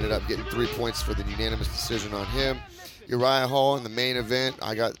 Ended up getting 3 points for the unanimous decision on him. Uriah Hall in the main event,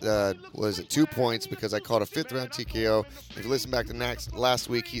 I got 2 points because I called a 5th round TKO. If you listen back to last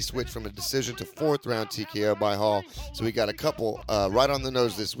week, he switched from a decision to 4th round TKO by Hall. So we got a couple right on the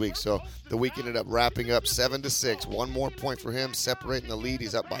nose this week. So the week ended up wrapping up 7-6. 1 more point for him, separating the lead.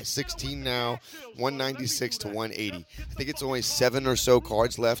 He's up by 16 now, 196 to 180. I think it's only 7 or so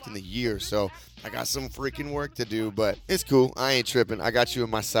cards left in the year. So I got some freaking work to do, but it's cool. I ain't tripping. I got you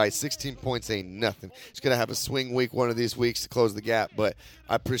in my sights. 16 points ain't nothing. Just going to have a swing week one of these weeks to close the gap, but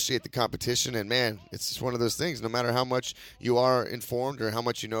I appreciate the competition, and, man, it's just one of those things. No matter how much you are informed or how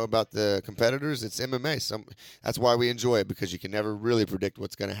much you know about the competitors, it's MMA. That's why we enjoy it, because you can never really predict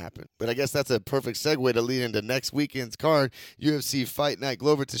what's going to happen. But I guess that's a perfect segue to lead into next weekend's card. UFC Fight Night.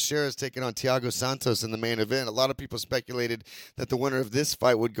 Glover Teixeira is taking on Thiago Santos in the main event. A lot of people speculated that the winner of this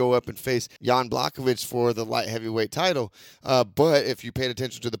fight would go up and face Jan Blachowicz for the light heavyweight title. But if you paid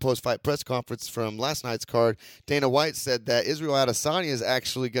attention to the post-fight press conference from last night's card, Dana White said that Israel Adesanya is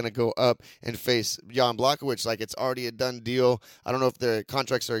actually going to go up and face Jan Blachowicz. Like, it's already a done deal. I don't know if their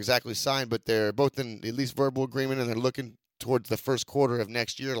contracts are exactly signed, but they're both in at least verbal agreement, and they're looking towards the first quarter of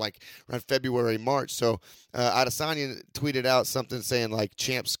next year, like around February, March. So Adesanya tweeted out something saying like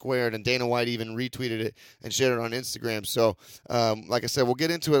champ squared, and Dana White even retweeted it and shared it on Instagram. So like I said, we'll get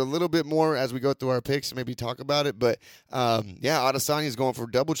into it a little bit more as we go through our picks and maybe talk about it. But yeah, Adesanya is going for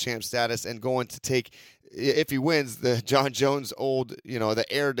double champ status and going to take, if he wins, the John Jones the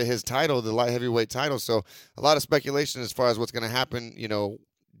heir to his title, the light heavyweight title. So a lot of speculation as far as what's going to happen,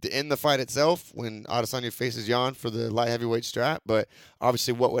 in the fight itself when Adesanya faces Jan for the light heavyweight strap, but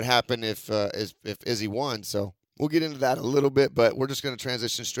obviously what would happen if Izzy won. So we'll get into that a little bit, but we're just going to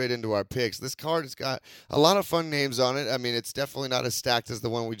transition straight into our picks. This card has got a lot of fun names on it. I mean, it's definitely not as stacked as the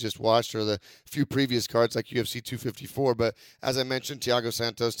one we just watched or the few previous cards like UFC 254, but as I mentioned, Thiago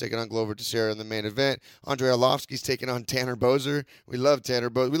Santos taking on Glover Teixeira in the main event. Andrei Arlovsky's taking on Tanner Boser. We love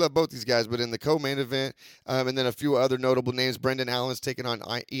Tanner Boser. We love both these guys, but in the co-main event, and then a few other notable names. Brendan Allen's taking on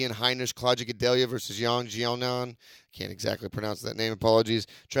Ian Heinisch, Claudia Gadelha versus Yang Jianan. Can't exactly pronounce that name. Apologies.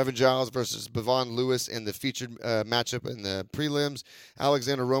 Trevin Giles versus Bevon Lewis in the featured matchup in the prelims.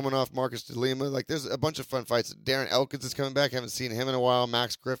 Alexander Romanov, Marcus de Lima. Like, there's a bunch of fun fights. Darren Elkins is coming back. Haven't seen him in a while.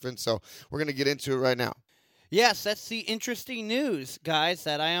 Max Griffin. So we're going to get into it right now. Yes, that's the interesting news, guys,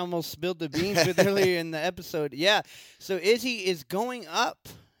 that I almost spilled the beans with earlier in the episode. Yeah, so Izzy is going up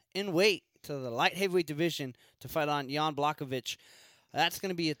in weight to the light heavyweight division to fight on Jan Blachowicz. That's going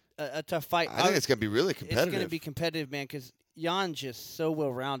to be a tough fight. I think it's going to be really competitive. It's going to be competitive, man, because Jan's just so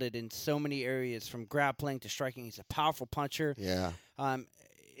well-rounded in so many areas, from grappling to striking. He's a powerful puncher. Yeah.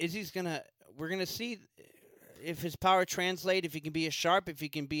 Izzy's going to – we're going to see if his power translates, if he can be as sharp, if he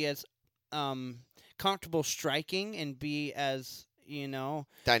can be as comfortable striking and be as,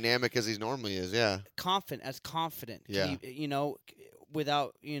 dynamic as he normally is, yeah. Confident. Yeah.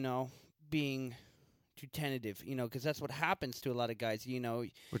 Without, being – too tentative, because that's what happens to a lot of guys, We're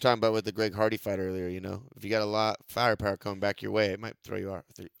talking about with the Greg Hardy fight earlier, If you got a lot of firepower coming back your way, it might throw you off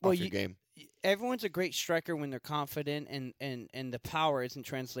your game. Everyone's a great striker when they're confident and the power isn't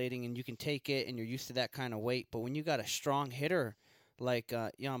translating and you can take it and you're used to that kind of weight. But when you got a strong hitter like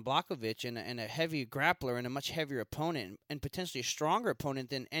Jan Blachowicz and a heavy grappler and a much heavier opponent and potentially a stronger opponent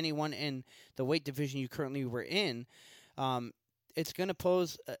than anyone in the weight division you currently were in, it's going to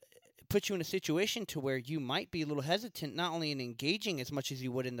put you in a situation to where you might be a little hesitant, not only in engaging as much as you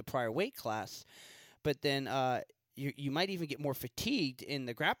would in the prior weight class, but then you might even get more fatigued in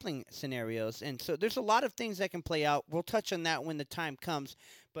the grappling scenarios. And so there's a lot of things that can play out. We'll touch on that when the time comes,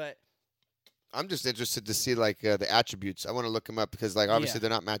 but I'm just interested to see the attributes. I want to look them up because obviously they're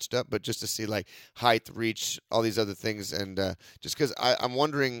not matched up, but just to see height, reach, all these other things, and just because I'm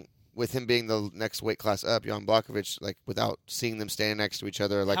wondering, with him being the next weight class up, Jan Blachowicz, without seeing them standing next to each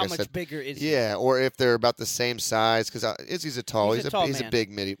other, how much bigger is he? Yeah, or if they're about the same size, because Izzy's a tall, he's a big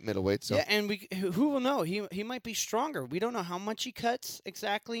middleweight. So. Yeah, and who will know? He might be stronger. We don't know how much he cuts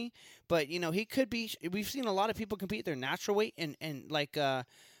exactly, but he could be. We've seen a lot of people compete their natural weight, and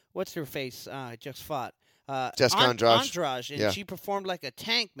what's her face just fought. Jessica Andrade, and she performed like a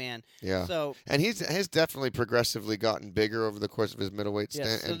tank, man. Yeah. So, and he's definitely progressively gotten bigger over the course of his middleweight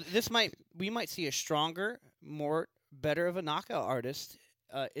stint. So we might see a stronger, more better of a knockout artist,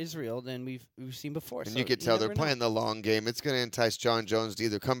 Israel, than we've seen before. And so you could tell they're never know. playing the long game. It's going to entice John Jones to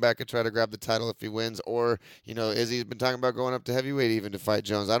either come back and try to grab the title if he wins, or Izzy's been talking about going up to heavyweight even to fight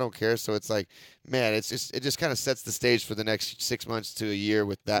Jones. I don't care. So it's like, man, it just kind of sets the stage for the next 6 months to a year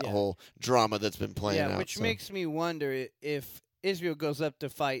with that whole drama that's been playing out. Which makes me wonder if Israel goes up to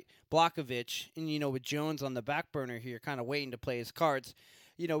fight Blachowicz, and with Jones on the back burner here, kind of waiting to play his cards.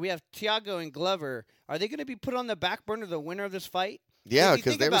 We have Thiago and Glover. Are they going to be put on the back burner, the winner of this fight? Yeah,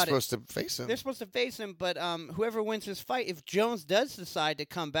 because they were supposed to face him. They're supposed to face him, but whoever wins this fight, if Jones does decide to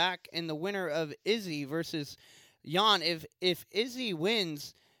come back, and the winner of Izzy versus Jan, if Izzy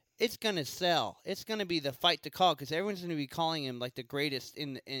wins, it's going to sell. It's going to be the fight to call because everyone's going to be calling him like the greatest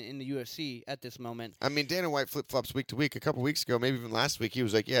in the UFC at this moment. I mean, Dana White flip-flops week to week. A couple weeks ago, maybe even last week, he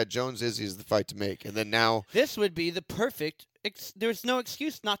was like, yeah, Jones-Izzy is the fight to make. And then now... This would be the perfect... there's no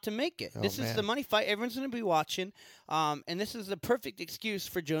excuse not to make it. Oh, This is the money fight. Everyone's going to be watching. And this is the perfect excuse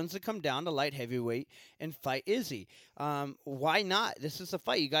for Jones to come down to light heavyweight and fight Izzy. Why not? This is a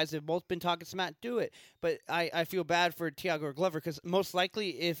fight. You guys have both been talking smack. Do it. But I feel bad for Thiago or Glover because most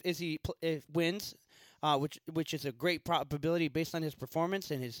likely if Izzy wins, which is a great probability based on his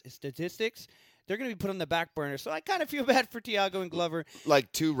performance and his statistics, they're going to be put on the back burner. So I kind of feel bad for Thiago and Glover.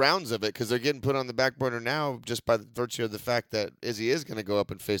 Like 2 rounds of it because they're getting put on the back burner now just by virtue of the fact that Izzy is going to go up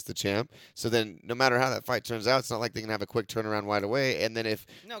and face the champ. So then no matter how that fight turns out, it's not like they can have a quick turnaround right away. And then if,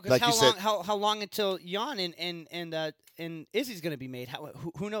 like you said, how long until Jan and Izzy's going to be made?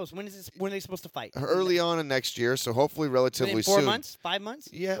 Who knows? When are they supposed to fight? Early on in next year, so hopefully relatively soon. 4 soon. months? 5 months?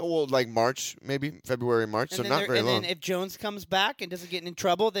 Yeah, well, like March, maybe February, March, so not very long. And then if Jones comes back and doesn't get in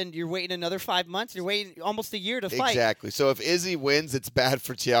trouble, then you're waiting another 5 months. You're waiting almost a year to fight. Exactly. So if Izzy wins, it's bad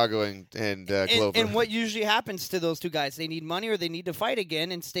for Thiago and Glover. And what usually happens to those two guys? They need money or they need to fight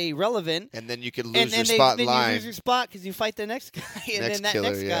again and stay relevant. And then you could lose your spot in line. You lose your spot because you fight the next guy, and then that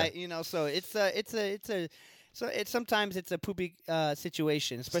killer, next guy. So sometimes it's a poopy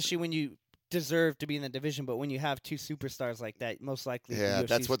situation, especially when you deserve to be in the division. But when you have 2 superstars like that, most likely,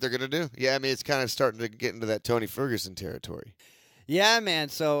 that's what they're gonna do. Yeah, I mean it's kind of starting to get into that Tony Ferguson territory. Yeah, man.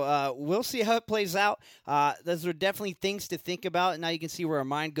 So we'll see how it plays out. Those are definitely things to think about. Now you can see where our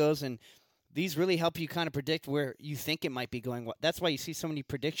mind goes, and these really help you kind of predict where you think it might be going. That's why you see so many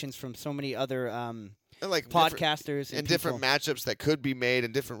predictions from so many other podcasters and different matchups that could be made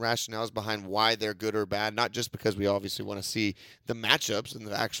and different rationales behind why they're good or bad. Not just because we obviously want to see the matchups and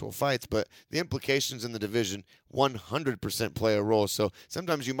the actual fights, but the implications in the division 100% play a role. So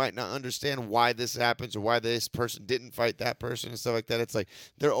sometimes you might not understand why this happens or why this person didn't fight that person and stuff like that. It's like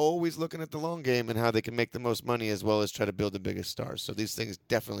they're always looking at the long game and how they can make the most money as well as try to build the biggest stars. So these things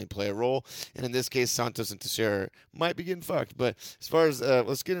definitely play a role. And in this case, Santos and Teixeira might be getting fucked. But as far as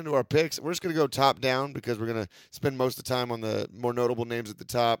let's get into our picks, we're just going to go top down because we're going to spend most of the time on the more notable names at the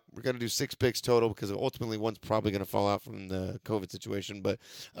top. We're going to do 6 picks total because ultimately one's probably going to fall out from the COVID situation. But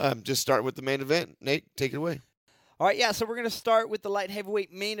just start with the main event. Nate, take it away. All right, yeah, so we're going to start with the light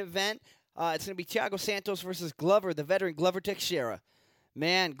heavyweight main event. It's going to be Thiago Santos versus Glover, the veteran Glover Teixeira.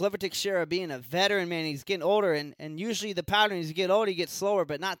 Man, Glover Teixeira being a veteran, man, he's getting older, and usually the pattern is you get older, you get slower,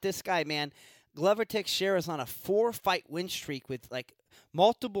 but not this guy, man. Glover Teixeira is on a 4-fight win streak with, like,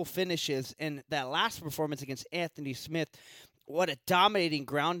 multiple finishes, and that last performance against Anthony Smith, what a dominating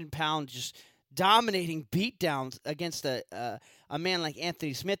ground and pound, just dominating beatdowns against a man like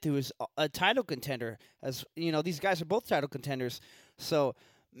Anthony Smith, who is a title contender. As you know, these guys are both title contenders. So,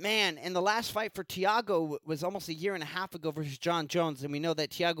 man, and the last fight for Thiago was almost a year and a half ago versus John Jones, and we know that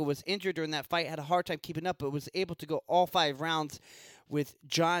Thiago was injured during that fight, had a hard time keeping up, but was able to go all 5 rounds with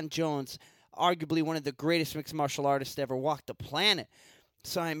John Jones, arguably one of the greatest mixed martial artists to ever walk the planet.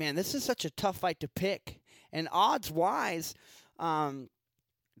 So, man, this is such a tough fight to pick. And odds-wise,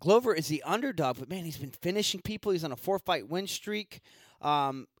 Glover is the underdog, but, man, he's been finishing people. He's on a 4-fight win streak.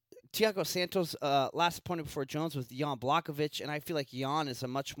 Thiago Santos' last opponent before Jones was Jan Blachowicz, and I feel like Jan is a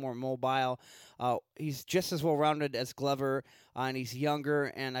much more mobile. He's just as well-rounded as Glover, and he's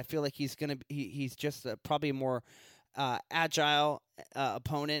younger, and I feel like he's just probably a more agile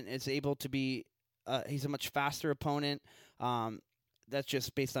opponent. Is able to be he's a much faster opponent. That's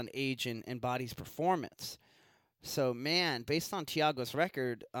just based on age and body's performance. So, man, based on Thiago's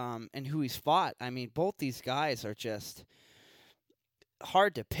record and who he's fought, I mean, both these guys are just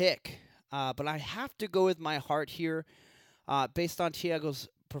hard to pick. But I have to go with my heart here. Based on Thiago's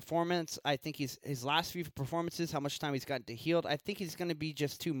performance, I think his last few performances, how much time he's gotten to heal, I think he's going to be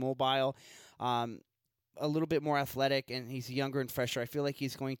just too mobile, a little bit more athletic, and he's younger and fresher. I feel like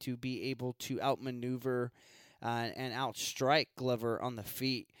he's going to be able to outmaneuver and outstrike Glover on the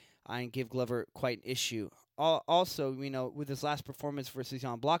feet. and give Glover quite an issue. Also, with his last performance versus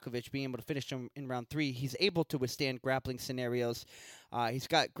Jan Blachowicz, being able to finish him in round 3, he's able to withstand grappling scenarios. He's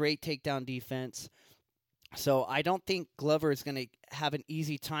got great takedown defense. So I don't think Glover is going to have an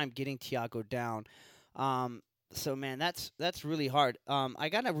easy time getting Thiago down. So, man, that's really hard. I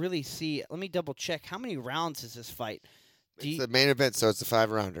got to really see. Let me double-check. How many rounds is this fight? It's the main event, so it's a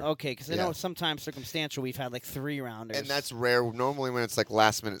 5-rounder. Okay, because I know sometimes circumstantial we've had like 3-rounders. And that's rare. Normally when it's like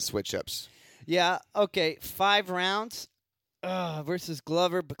last-minute switch-ups. Yeah, okay. 5 rounds versus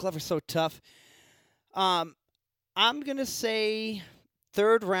Glover, but Glover's so tough. I'm going to say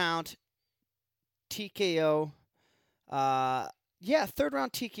 3rd round TKO. 3rd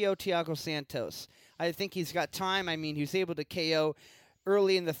round TKO Thiago Santos. I think he's got time. I mean, he was able to KO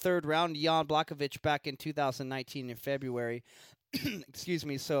early in the 3rd round Jan Blachowicz back in 2019 in February. Excuse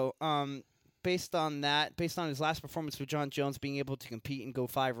me. So, based on his last performance with John Jones, being able to compete and go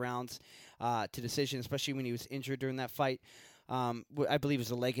 5 rounds to decision, especially when he was injured during that fight. I believe it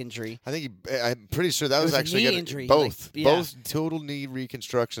was a leg injury. I'm pretty sure that was actually a knee injury. Both total knee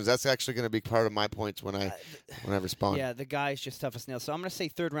reconstructions. That's actually going to be part of my points when I respond. Yeah, the guy's just tough as nails. So I'm going to say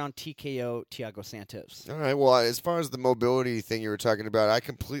 3rd round TKO Thiago Santos. All right. Well, as far as the mobility thing you were talking about, I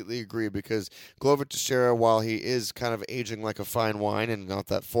completely agree because Glover Teixeira, while he is kind of aging like a fine wine and not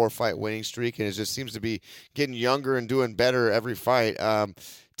that 4-fight winning streak, and it just seems to be getting younger and doing better every fight.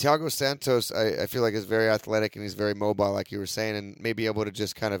 Thiago Santos, I feel like, is very athletic and he's very mobile, like you were saying, and may be able to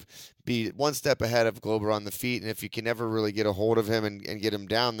just kind of be one step ahead of Glover on the feet. And if you can never really get a hold of him and get him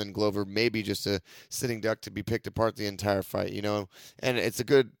down, then Glover may be just a sitting duck to be picked apart the entire fight, And it's a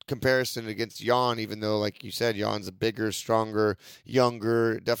good comparison against Jan, even though, like you said, Jan's a bigger, stronger,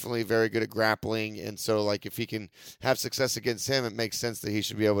 younger, definitely very good at grappling. And so, like, if he can have success against him, it makes sense that he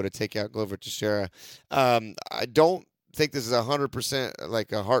should be able to take out Glover Teixeira. I don't think this is 100%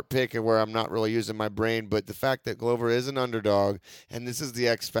 like a heart pick and where I'm not really using my brain, but the fact that Glover is an underdog and this is the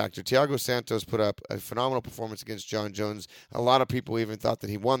X factor. Thiago Santos put up a phenomenal performance against John Jones. A lot of people even thought that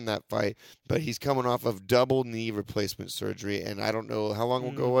he won that fight, but he's coming off of double knee replacement surgery, and I don't know how long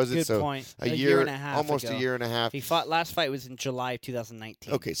ago was it. Good so point. a year and a half almost ago. A year and a half. He fought last fight was in July of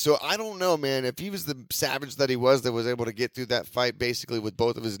 2019. Okay, so I don't know, man. If he was the savage that he was able to get through that fight basically with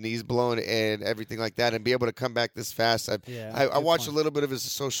both of his knees blown and everything like that, and be able to come back this fast, I watched a little bit of his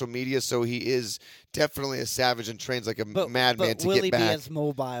social media, so he is definitely a savage and trains like a madman to get back. Will he be as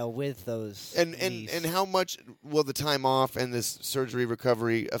mobile with those knees? And how much will the time off and this surgery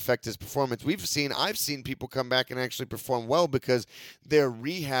recovery affect his performance? I've seen people come back and actually perform well because their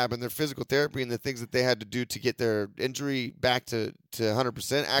rehab and their physical therapy and the things that they had to do to get their injury back to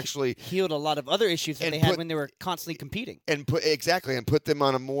 100% actually healed a lot of other issues that they had when they were constantly competing. And put them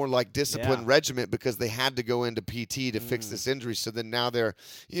on a more like disciplined regimen because they had to go into PT to fix this injury. So then now they're,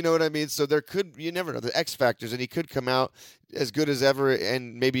 you know what I mean? So you never know, the X factors, and he could come out as good as ever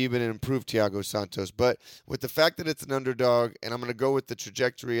and maybe even improve Thiago Santos. But with the fact that it's an underdog, and I'm going to go with the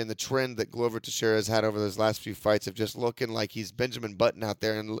trajectory and the trend that Glover Teixeira has had over those last few fights of just looking like he's Benjamin Button out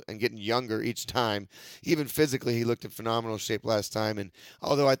there and getting younger each time. Even physically, he looked in phenomenal shape last time. And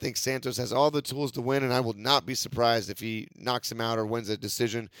although I think Santos has all the tools to win, and I will not be surprised if he knocks him out or wins a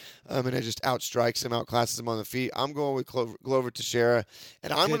decision and it just outstrikes him, outclasses him on the feet, I'm going with Glover Teixeira.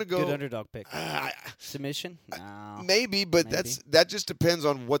 And I'm going to go... Good underdog pick. Submission? No. Maybe, but that just depends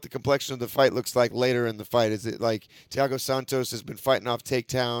on what the complexion of the fight looks like later in the fight. Is it like Thiago Santos has been fighting off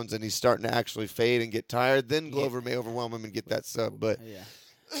takedowns and he's starting to actually fade and get tired? Then Glover may overwhelm him and get that sub. But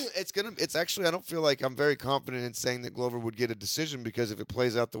it's actually, I don't feel like I'm very confident in saying that Glover would get a decision, because if it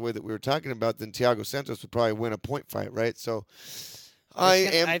plays out the way that we were talking about, then Thiago Santos would probably win a point fight, right? So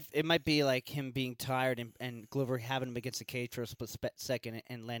it might be like him being tired and Glover having him against the cage for a split second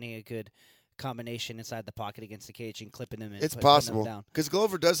and landing a good combination inside the pocket against the cage and clipping them in. It's possible because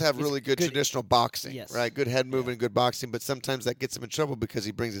Glover does have really good traditional boxing, right? Good head movement, good boxing, but sometimes that gets him in trouble because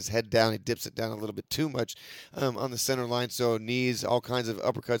he brings his head down, he dips it down a little bit too much on the center line. So knees, all kinds of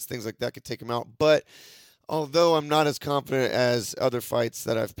uppercuts, things like that could take him out. But although I'm not as confident as other fights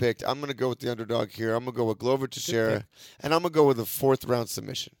that I've picked, I'm going to go with the underdog here. I'm going to go with Glover Teixeira, and I'm going to go with a 4th round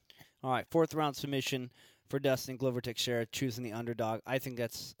submission. All right, 4th round submission for Dustin. Glover Teixeira choosing the underdog. I think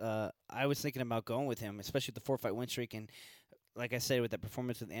that's I was thinking about going with him, especially with the 4-fight win streak, and like I said, with that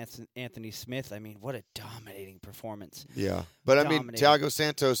performance with Anthony Smith, I mean, what a dominating performance. Yeah. But I mean, Thiago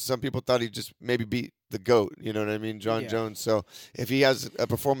Santos, some people thought he'd just maybe beat the GOAT, you know what I mean, John Jones. So if he has a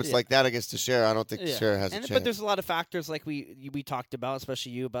performance like that against Teixeira, I don't think Teixeira has a chance. But there's a lot of factors like we talked about,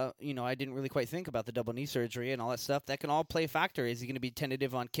 especially you, about, I didn't really quite think about the double knee surgery and all that stuff. That can all play a factor. Is he going to be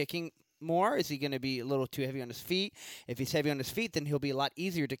tentative on kicking? more? Is he going to be a little too heavy on his feet? If he's heavy on his feet, then he'll be a lot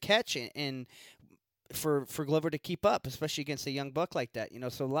easier to catch and for Glover to keep up, especially against a young buck like that.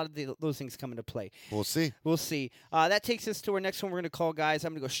 So a lot of those things come into play. We'll see. We'll see. That takes us to our next one we're going to call, guys.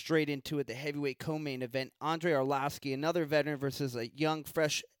 I'm going to go straight into it, the heavyweight co-main event. Andrei Arlovski, another veteran versus a young,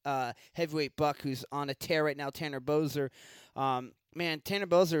 fresh heavyweight buck who's on a tear right now, Tanner Boser. Man, Tanner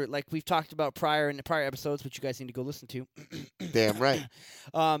Boser, like we've talked about in the prior episodes, which you guys need to go listen to. Damn right.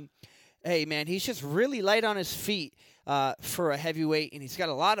 Hey, man, he's just really light on his feet for a heavyweight, and he's got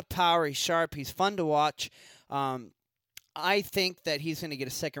a lot of power. He's sharp. He's fun to watch. I think that he's going to get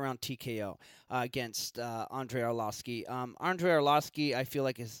a second-round TKO against Andrei Arlovski. Andrei Arlovski, I feel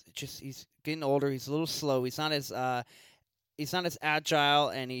like he's getting older. He's a little slow. He's not as agile,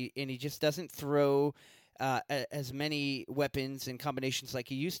 and he just doesn't throw as many weapons and combinations like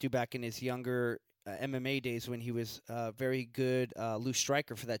he used to back in his younger MMA days when he was a very good loose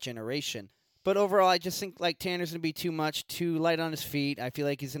striker for that generation. But overall, I just think like Tanner's going to be too light on his feet. I feel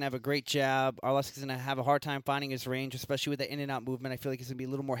like he's going to have a great jab. Arlovski's going to have a hard time finding his range, especially with the in-and-out movement. I feel like he's going to be a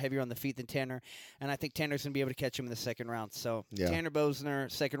little more heavier on the feet than Tanner, and I think Tanner's going to be able to catch him in the second round. So Tanner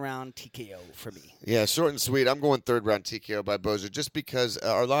Bosner, second round TKO for me. Yeah, short and sweet. I'm going third round TKO by Boser just because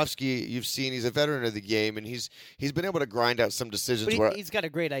Arlovski, you've seen, he's a veteran of the game, and he's been able to grind out some decisions. But he's got a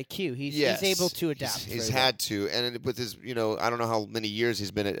great IQ. He's able to adapt. He's had to, and with his, I don't know how many years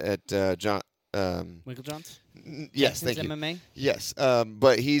he's been at John. Winklejohn's? Yes, thank you. MMA? Yes,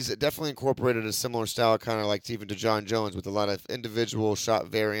 but he's definitely incorporated a similar style, kind of like even to John Jones, with a lot of individual shot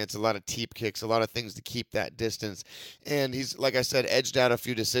variants, a lot of teep kicks, a lot of things to keep that distance. And he's, like I said, edged out a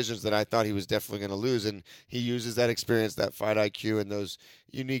few decisions that I thought he was definitely going to lose, and he uses that experience, that fight IQ, and those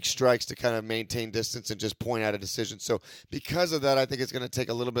unique strikes to kind of maintain distance and just point out a decision. So because of that, I think it's going to take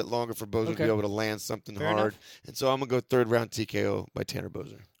a little bit longer for Boser to be able to land something Fair hard. enough. And so I'm going to go third round TKO by Tanner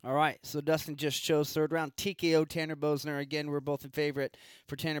Boser. All right, so Dustin just chose third round TKO Tanner Bosner. Again, we're both in favorite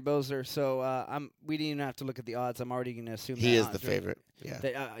for Tanner Boser, so we didn't even have to look at the odds. I'm already going to assume he is the favorite.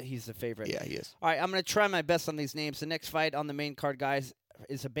 Yeah, he's the favorite. Yeah, he is. All right, I'm going to try my best on these names. The next fight on the main card, guys,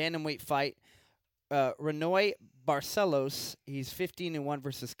 is a bantamweight fight. Renoy Barcelos, he's 15-1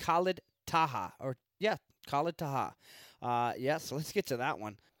 versus Khalid Taha. Khalid Taha. So let's get to that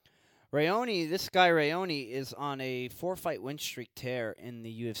one. This guy Raoni is on a 4-fight win streak tear in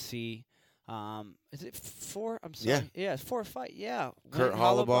the UFC. Is it 4? I'm sorry. Yeah, it's 4-fight. Yeah. Kurt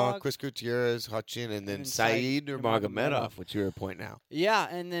Hollabaugh, Chris Gutierrez, Hutchin, and then Saeed Nurmagomedov, which you were pointing out. Yeah,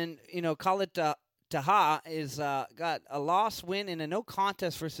 and then Khalid Taha is got a loss win and a no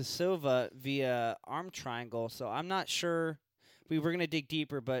contest versus Silva via arm triangle. So I'm not sure. We were gonna dig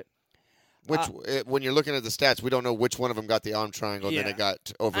deeper, but when you're looking at the stats, we don't know which one of them got the arm triangle, and then it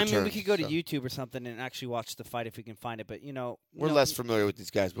got overturned. I mean, we could go to YouTube or something and actually watch the fight if we can find it. But we're less familiar with these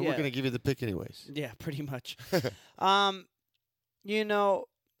guys, but we're gonna give you the pick anyways. Yeah, pretty much. For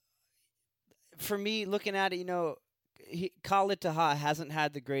me, looking at it, Khalid Taha hasn't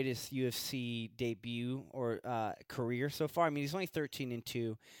had the greatest UFC debut or career so far. I mean, he's only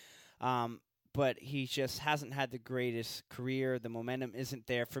 13-2. But he just hasn't had the greatest career. The momentum isn't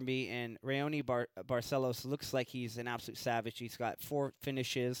there for me. And Raoni Barcelos looks like he's an absolute savage. He's got 4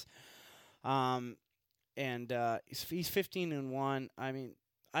 finishes. And he's 15-1. I mean,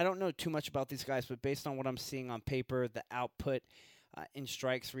 I don't know too much about these guys, but based on what I'm seeing on paper, the output in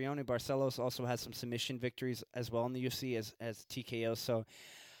strikes, Raoni Barcelos also has some submission victories as well in the UFC as TKO. So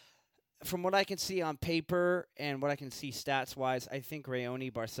from what I can see on paper and what I can see stats-wise, I think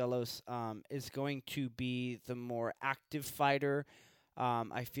Raoni Barcelos is going to be the more active fighter.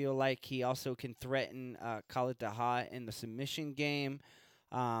 I feel like he also can threaten Khalid Taha in the submission game.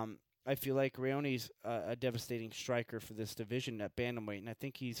 I feel like Raoni's a devastating striker for this division at bantamweight, and I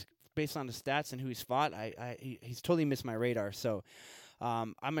think he's, based on the stats and who he's fought, he's totally missed my radar. So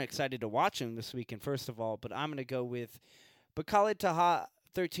I'm excited to watch him this weekend, first of all, but I'm going to go with Khalid Taha.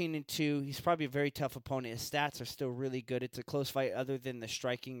 13-2. He's probably a very tough opponent. His stats are still really good. It's a close fight other than the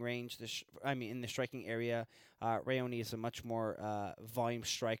striking range. In the striking area, Raoni is a much more volume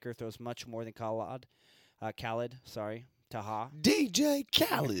striker, throws much more than Taha. DJ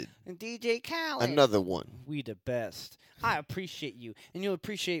Khaled. And DJ Khaled. Another one. We the best. I appreciate you. And you'll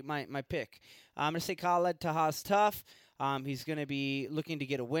appreciate my pick. I'm going to say Khalid Taha's tough. He's going to be looking to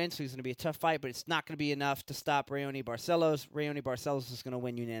get a win, so he's going to be a tough fight, but it's not going to be enough to stop Raoni Barcelos. Raoni Barcelos is going to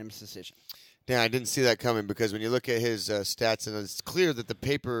win unanimous decision. Yeah, I didn't see that coming because when you look at his stats, and it's clear that the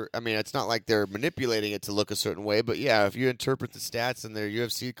paper, I mean, it's not like they're manipulating it to look a certain way, but yeah, if you interpret the stats and their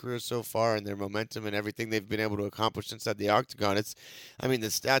UFC career so far and their momentum and everything they've been able to accomplish inside the octagon, I mean, the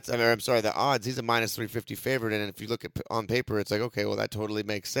stats, I'm sorry, the odds, he's a minus 350 favorite, and if you look at on paper, it's like, okay, well, that totally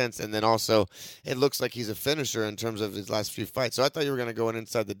makes sense. And then also, it looks like he's a finisher in terms of his last few fights. So I thought you were going to go in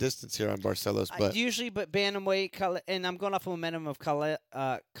inside the distance here on Barcelos, but. Usually, but bantamweight, and I'm going off of momentum of Khalid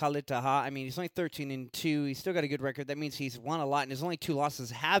Taha. I mean, he's only 13-2. He's still got a good record. That means he's won a lot, and his only 2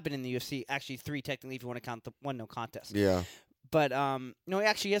 losses have been in the UFC. Actually, 3 technically if you want to count the 1 no contest. Yeah. But no,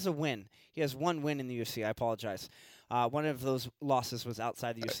 he has a win. He has 1 win in the UFC. I apologize. One of those losses was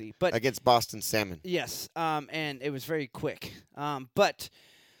outside the UFC, but against Boston Salmon. Yes, and it was very quick. But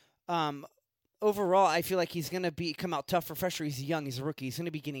overall, I feel like he's going to come out tough for fresher. He's young. He's a rookie. He's going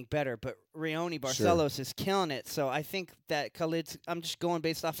to be getting better. But Raoni Barcelos is killing it. So I think that Khalid's – I'm just going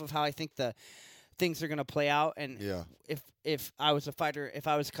based off of how I think the things are going to play out. And if I was a fighter, if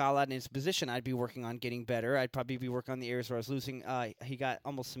I was Khalid in his position, I'd be working on getting better. I'd probably be working on the areas where I was losing. He got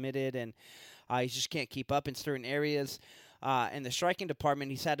almost submitted, and he just can't keep up in certain areas. In the striking department,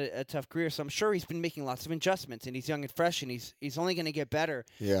 he's had a tough career, so I'm sure he's been making lots of adjustments, and he's young and fresh, and he's only going to get better.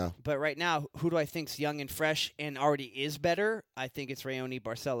 Yeah. But right now, who do I think's young and fresh and already is better? I think it's Raoni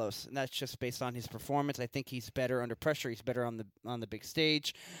Barcelos, and that's just based on his performance. I think he's better under pressure. He's better on the big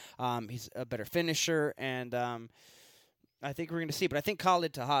stage. He's a better finisher, and I think we're going to see. But I think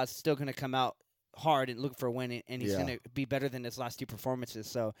Khalid Taha is still going to come out hard and look for a win, and he's going to be better than his last 2 performances.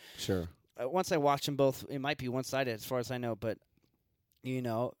 So sure. Once I watch them both, it might be one-sided as far as I know, but,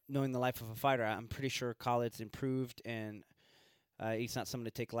 knowing the life of a fighter, I'm pretty sure Khalid's improved, and he's not someone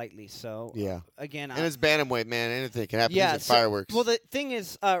to take lightly. So, again... And it's bantamweight, man. Anything can happen. Yeah, fireworks. Well, the thing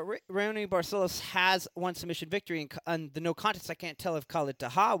is, Raoni Barcelos has one submission victory, and the no contest, I can't tell if Khalid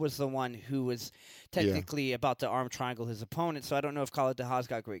Taha was the one who was technically about to arm triangle his opponent, so I don't know if Khalid Taha's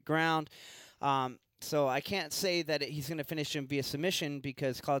got great ground. So I can't say that he's going to finish him via submission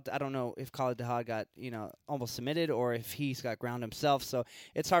because I don't know if Khalid Taha got almost submitted or if he's got ground himself. So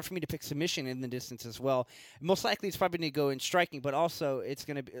it's hard for me to pick submission in the distance as well. Most likely it's probably going to go in striking, but also it's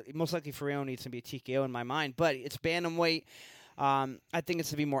going to be most likely for Raoni it's going to be a TKO in my mind. But it's bantamweight. I think it's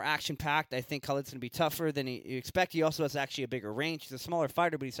going to be more action-packed. I think Khalid's going to be tougher than you expect. He also has actually a bigger range. He's a smaller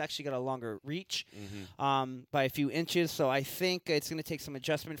fighter, but he's actually got a longer reach by a few inches. So I think it's going to take some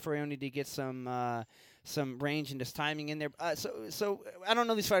adjustment for Raoni to get some range and just timing in there. So I don't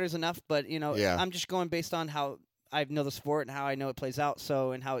know these fighters enough, but I'm just going based on how I know the sport and how I know it plays out.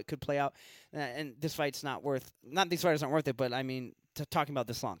 And how it could play out. And this fight's not these fighters aren't worth it, but I mean talking about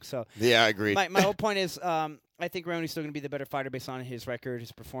this long. So yeah, I agree. My whole point is. I think Raoni's still going to be the better fighter based on his record,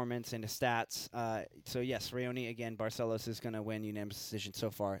 his performance, and his stats. So, yes, Raoni, again, Barcelos is going to win unanimous decision so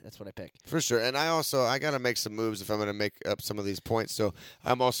far. That's what I pick. For sure. And I got to make some moves if I'm going to make up some of these points. So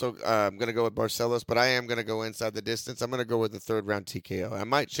I'm also going to go with Barcelos, but I am going to go inside the distance. I'm going to go with the 3rd round TKO. I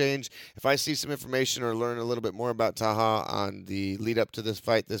might change if I see some information or learn a little bit more about Taha on the lead up to this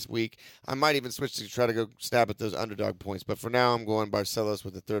fight this week. I might even switch to try to go stab at those underdog points. But for now, I'm going Barcelos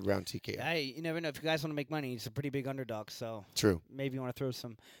with the 3rd round TKO. Hey, you never know. If you guys want to make money, it's a pretty big underdog, so true. Maybe you want to throw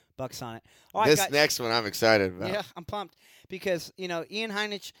some bucks on it. All right, this guys. Next one I'm excited about. Yeah, I'm pumped because Ian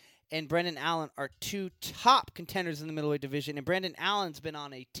Heinisch and Brendan Allen are 2 top contenders in the middleweight division, and Brendan Allen's been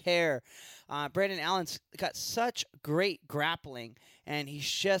on a tear. Brendan Allen's got such great grappling, and he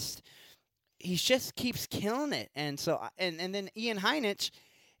just keeps killing it. And so and then Ian Heinisch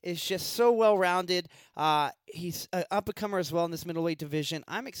is just so well-rounded. He's an up-and-comer as well in this middleweight division.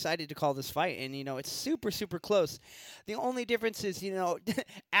 I'm excited to call this fight, and, it's super, super close. The only difference is,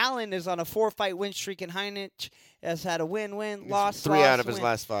 Allen is on a 4-fight win streak, and Heinisch has had a win, loss, 3 out of his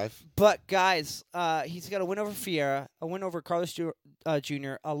last 5. But, guys, he's got a win over Fiera, a win over Carlos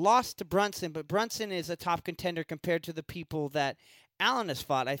Jr., a loss to Brunson, but Brunson is a top contender compared to the people that Allen has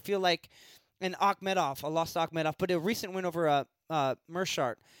fought. I feel like, and Akhmedov, a loss to Akhmedov, but a recent win over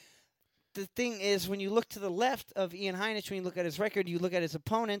Mershart. The thing is, when you look to the left of Ian Heinisch, when you look at his record, you look at his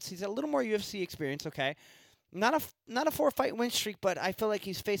opponents, he's got a little more UFC experience, okay? Not a 4-fight win streak, but I feel like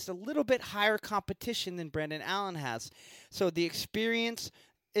he's faced a little bit higher competition than Brendan Allen has. So the experience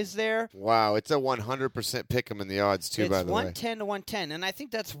is there. Wow, it's a 100% pick him in the odds, too, by the way. It's 110 to 110, and I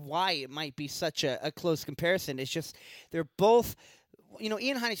think that's why it might be such a close comparison. It's just they're both...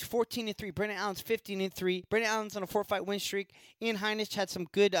 Ian Heinisch 14-3, Brendan Allen's 15-3. Brendan Allen's on a 4-fight win streak. Ian Heinisch had some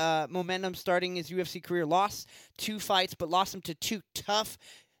good momentum starting his UFC career. Lost 2 fights, but lost them to 2 tough,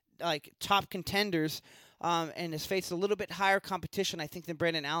 top contenders, and has faced a little bit higher competition, I think, than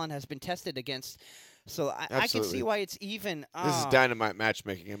Brendan Allen has been tested against. So I can see Absolutely. why it's even. This is dynamite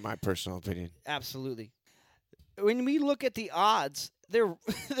matchmaking, in my personal opinion. Absolutely. When we look at the odds, they're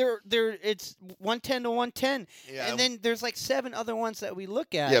it's 110 to 110, Yeah. and then there's like 7 other ones that we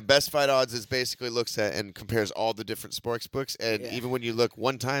look at. Yeah, Best Fight Odds is basically looks at and compares all the different sports books, and Yeah. even when you look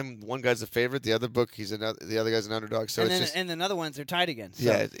one time, one guy's a favorite, the other book the other guy's an underdog. So and it's then just and then other ones are tied again. So,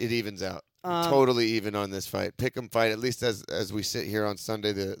 yeah, it evens out. Totally even on this fight. Pick 'em fight, at least as we sit here on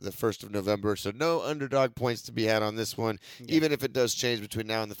Sunday, the 1st of November. So no underdog points to be had on this one, even if it does change between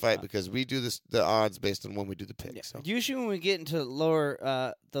now and the fight, because we do the odds based on when we do the pick. Yeah. So Usually when we get into the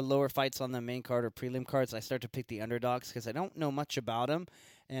lower fights on the main card or prelim cards, I start to pick the underdogs because I don't know much about them,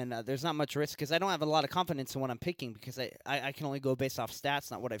 and there's not much risk because I don't have a lot of confidence in what I'm picking because I can only go based off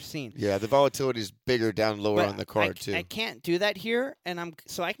stats, not what I've seen. yeah, the volatility is bigger down lower But on the card too. I can't do that here, and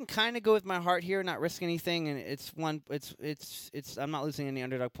I can kind of go with my heart here, not risk anything, and it's I'm not losing any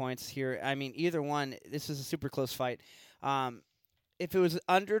underdog points here. I mean, either one, this is a super close fight. If it was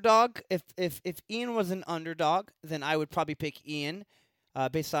underdog, if Ian was an underdog, then I would probably pick Ian,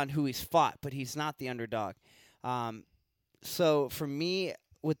 based on who he's fought, but he's not the underdog. So for me,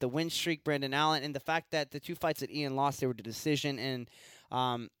 with the win streak, Brendan Allen, and the fact that the 2 fights that Ian lost, they were the decision, and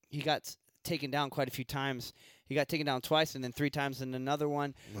he got taken down quite a few times. He got taken down twice and then 3 times in another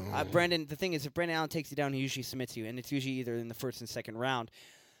one. Brendan, the thing is, if Brendan Allen takes you down, he usually submits you, and it's usually either in the first and second round.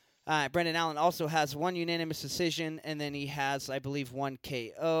 Brendan Allen also has 1 unanimous decision, and then he has, I believe, 1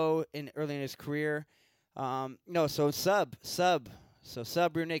 KO early in his career. So sub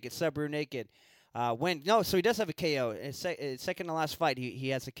rear naked. So he does have a KO. His second to last fight, he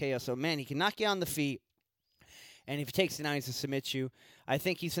has a KO. So, man, he can knock you on the feet. And if he takes it down, he's going to submit you. I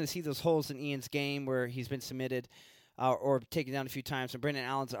think he's going to see those holes in Ian's game where he's been submitted or taken down a few times. And Brendan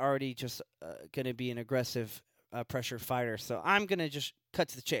Allen's already just going to be an aggressive pressure fighter. So I'm going to just cut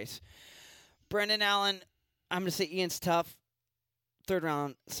to the chase. Brendan Allen, I'm going to say Ian's tough. 3rd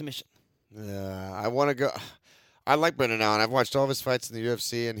round submission. I want to go. I like Brendan Allen. I've watched all of his fights in the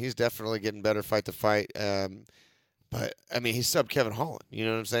UFC, and he's definitely getting better fight to fight. But, I mean, he subbed Kevin Holland. You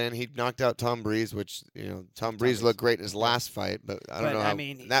know what I'm saying? He knocked out Tom Breeze, which, Tom Breeze looked great in his last fight, but I don't know how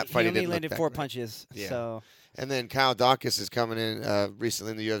that fight he didn't only landed look 4 that great. punches. Yeah. So. And then Kyle Dawkins is coming in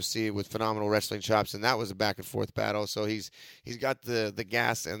recently in the UFC with phenomenal wrestling chops, and that was a back-and-forth battle. So he's got the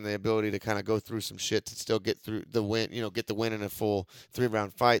gas and the ability to kind of go through some shit to still get through the win, get the win in a full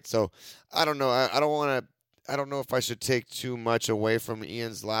 3-round fight. So I don't know. I don't know if I should take too much away from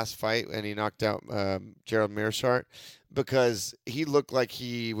Ian's last fight, and he knocked out Gerald Meerschaert, because he looked like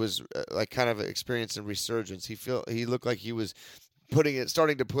he was kind of experiencing resurgence. He looked like he was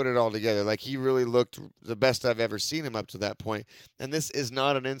starting to put it all together. Like, he really looked the best I've ever seen him up to that point. And this is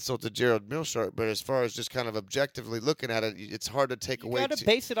not an insult to Gerald Meerschaert, but as far as just kind of objectively looking at it, it's hard to take away. You got to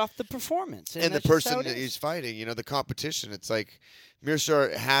base it off the performance and the person that he's fighting. The competition. It's like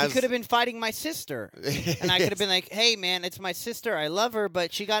Meerschaert has. He could have been fighting my sister, and I could have been like, "Hey, man, it's my sister. I love her,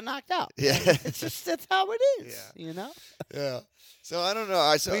 but she got knocked out." Yeah, that's how it is. Yeah. Yeah. So I don't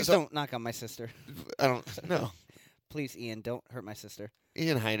know. Please don't knock on my sister. I don't know. Please, Ian, don't hurt my sister.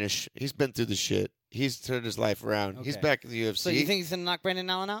 Ian Heinisch, he's been through the shit. He's turned his life around. Okay. He's back in the UFC. So you think he's going to knock Brendan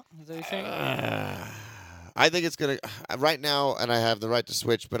Allen out? Is that what you're saying? I think it's going to, right now, and I have the right to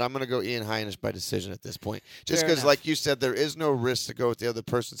switch, but I'm going to go Ian Heinisch by decision at this point. Just because, like you said, there is no risk to go with the other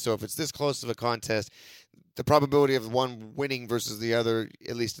person. So if it's this close of a contest, the probability of one winning versus the other,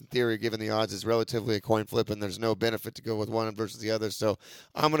 at least in theory, given the odds, is relatively a coin flip, and there's no benefit to go with one versus the other. So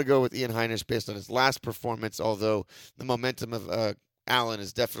I'm going to go with Ian Heinisch based on his last performance, although the momentum of Allen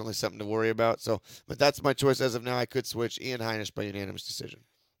is definitely something to worry about. So, but that's my choice as of now. I could switch Ian Heinisch by unanimous decision.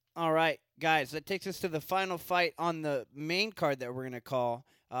 All right, guys, that takes us to the final fight on the main card that we're going to call.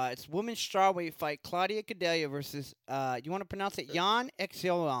 It's women's strawweight fight, Claudia Gadelha versus, you want to pronounce it, Yan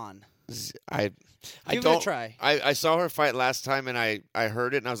Xiaolan. Give it a try. I saw her fight last time, and I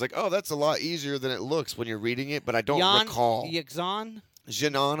heard it, and I was like, oh, that's a lot easier than it looks when you're reading it, but I don't recall. Jianan,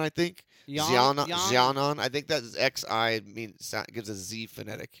 I think. Jianan. I think that's X-I gives a Z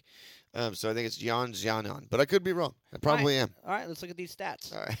phonetic. So I think it's Jianan. But I could be wrong. I probably am. All right, let's look at these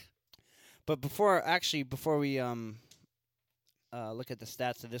stats. All right. But before we look at the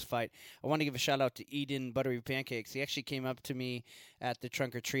stats of this fight, I want to give a shout out to Eden Buttery Pancakes. He actually came up to me at the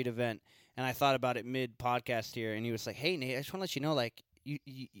Trunk or Treat event, and I thought about it mid-podcast here, and he was like, "Hey, Nate, I just want to let you know, like,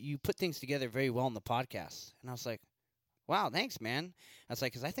 you put things together very well in the podcast." And I was like, "Wow, thanks, man." I was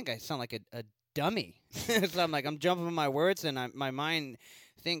like, because I think I sound like a dummy. So I'm like, I'm jumping on my words, and my mind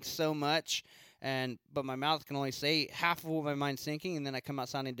thinks so much, but my mouth can only say half of what my mind's thinking, and then I come out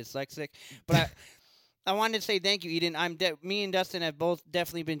sounding dyslexic. But I wanted to say thank you, Eden. Me and Dustin have both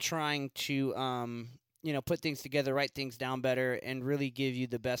definitely been trying to, put things together, write things down better, and really give you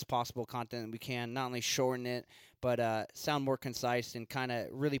the best possible content that we can. Not only shorten it, but sound more concise and kind of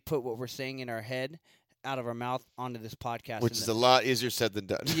really put what we're saying in our head out of our mouth onto this podcast. Which is a lot easier said than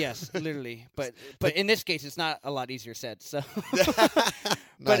done. Yes, literally. But in this case, it's not a lot easier said. So,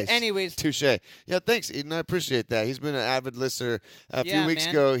 Nice. But anyways, Touche. Yeah, thanks, Eden. I appreciate that. He's been an avid listener. A few weeks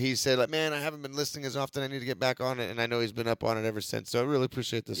man. ago, he said, like, man, I haven't been listening as often. I need to get back on it. And I know he's been up on it ever since. So I really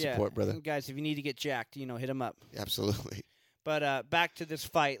appreciate the support, brother. Guys, if you need to get jacked, hit him up. Absolutely. But back to this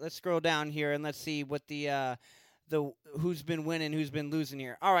fight. Let's scroll down here and let's see what the who's been winning, who's been losing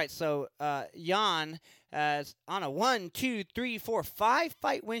here. All right, so Jan is on a 5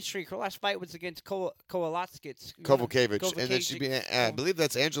 fight win streak. Her last fight was against Kovalevich. And then she beat, I believe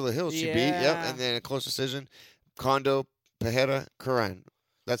that's Angela Hill. She beat, and then a close decision, Kondo, Pereira, Karan.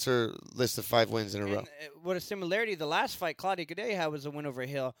 That's her list of 5 wins in a row. What a similarity. The last fight Claudia Gadelha had was a win over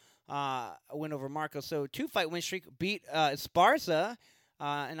Hill, a win over Marco. So 2-fight win streak, beat Esparza.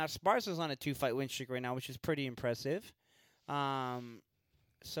 And now Esparza's on a 2-fight win streak right now, which is pretty impressive. Who are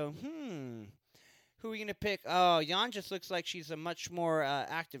we going to pick? Oh, Jan just looks like she's a much more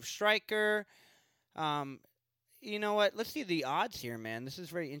active striker. You know what? Let's see the odds here, man. This is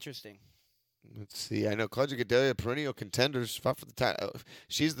very interesting. Let's see. I know Claudia Gadelha, perennial contenders, fought for the title.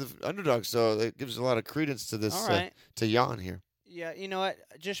 She's the underdog, so that gives a lot of credence to this, to Jan here. Yeah, you know what?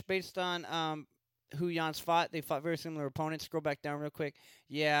 Just based on who Jan's fought, they fought very similar opponents. Scroll back down real quick.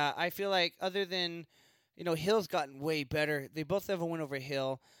 Yeah, I feel like other than, Hill's gotten way better. They both have a win over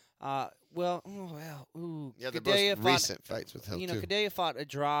Hill. Yeah, they're Gadelha both recent fights with Hill, too. Gadelha fought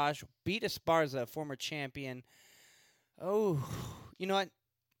Andrade, beat Esparza, former champion. Oh, you know what?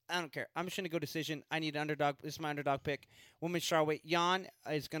 I don't care. I'm just going to go decision. I need an underdog. This is my underdog pick. Women's strawweight. Jan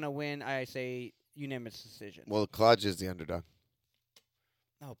is going to win, I say, unanimous decision. Well, Claudia's the underdog.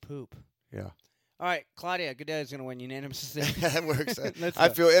 Oh, poop. Yeah. All right, Claudia Gadelha is going to win unanimous decision. That works.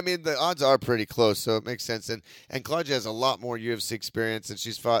 The odds are pretty close, so it makes sense. And Claudia has a lot more UFC experience, and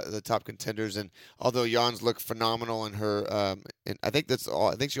she's fought the top contenders. And although Jan's look phenomenal in her, and I think that's all.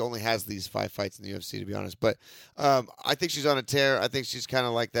 I think she only has these 5 fights in the UFC, to be honest. But I think she's on a tear. I think she's kind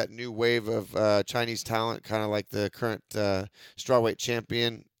of like that new wave of Chinese talent, kind of like the current strawweight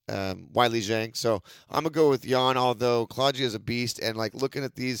champion. Weili Zhang. So I'm gonna go with Jan, although Claudia is a beast, and like looking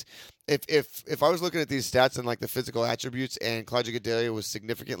at these, if I was looking at these stats and like the physical attributes, and Claudia Gadelha was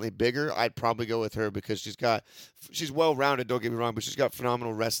significantly bigger, I'd probably go with her because she's well rounded. Don't get me wrong, but she's got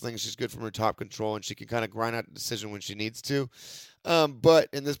phenomenal wrestling. She's good from her top control, and she can kind of grind out a decision when she needs to. But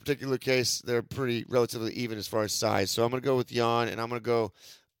in this particular case, they're pretty relatively even as far as size. So I'm gonna go with Jan, and I'm gonna go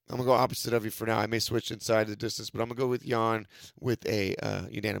opposite of you for now. I may switch inside the distance, but I'm going to go with Jan with a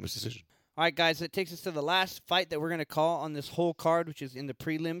unanimous decision. All right, guys, that takes us to the last fight that we're going to call on this whole card, which is in the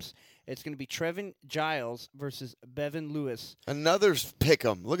prelims. It's going to be Trevin Giles versus Bevan Lewis. Another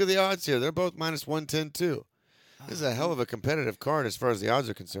pick'em. Look at the odds here. They're both minus 110, too. This is a hell of a competitive card as far as the odds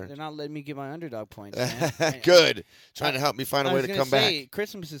are concerned. They're not letting me get my underdog points, man. Good. Trying to help me find a way to come back.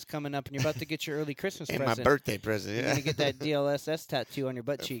 Christmas is coming up, and you're about to get your early Christmas and present. My birthday present, yeah. You're going to get that DLSS tattoo on your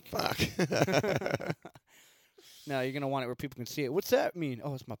butt cheek. Fuck. No, you're going to want it where people can see it. What's that mean?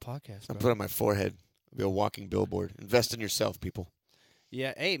 Oh, it's my podcast. I'll put it on my forehead. It'll be a walking billboard. Invest in yourself, people.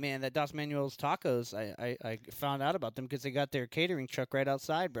 Yeah, hey, man, that Dos Manuel's Tacos, I found out about them because they got their catering truck right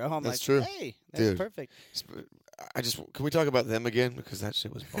outside, bro. I'm that's like, true. Hey, that's Dude. Perfect. Can we talk about them again? Because that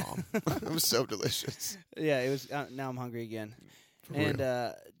shit was bomb. It was so delicious. Yeah, it was. Now I'm hungry again.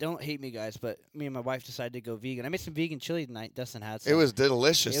 Don't hate me, guys, but me and my wife decided to go vegan. I made some vegan chili tonight. Dustin had some. It was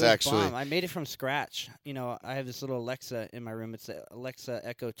delicious, it was actually. Bomb. I made it from scratch. I have this little Alexa in my room. It's the Alexa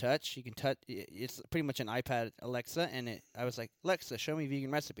Echo Touch. You can touch. It's pretty much an iPad Alexa, and I was like, Alexa, show me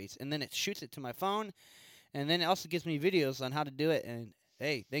vegan recipes, and then it shoots it to my phone, and then it also gives me videos on how to do it. And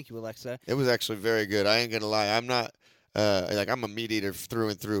hey, thank you, Alexa. It was actually very good. I ain't gonna lie. I'm not. I'm a meat eater through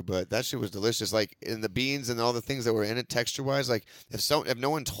and through, but that shit was delicious. Like in the beans and all the things that were in it, texture wise. Like if no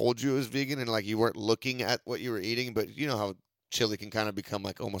one told you it was vegan and like you weren't looking at what you were eating, but you know how chili can kind of become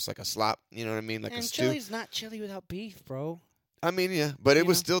like almost like a slop. You know what I mean? Like and a stew. Chili's not chili without beef, bro. I mean, yeah, but it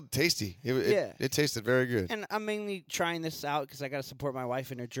was still tasty. It tasted very good. And I'm mainly trying this out because I got to support my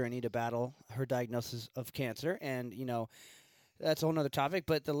wife in her journey to battle her diagnosis of cancer, and that's a whole other topic,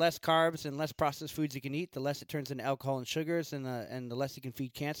 but the less carbs and less processed foods you can eat, the less it turns into alcohol and sugars, and the less you can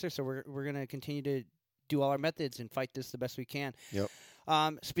feed cancer. So we're going to continue to do all our methods and fight this the best we can. Yep.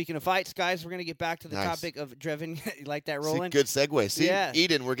 Speaking of fights, guys, we're gonna get back to the Nice. topic of Drevin. You like that See, rolling? good segue. See, Yeah.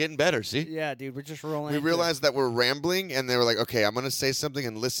 Eden, we're getting better. See? Yeah, dude, we're just rolling. We into it. realized that we're rambling, and they were like, okay, I'm going to say something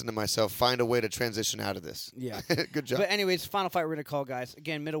and listen to myself, find a way to transition out of this. Yeah. Good job. But anyways, final fight we're gonna call, guys.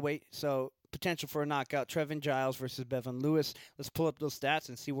 Again, middleweight, so potential for a knockout. Trevin Giles versus Bevan Lewis. Let's pull up those stats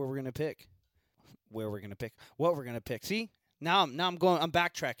and see where we're gonna pick. What we're gonna pick. See? Now I'm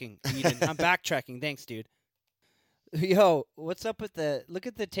backtracking, Eden. I'm backtracking. Thanks, dude. Yo, what's up with look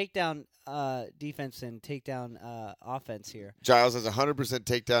at the takedown defense and takedown offense here. Giles has 100%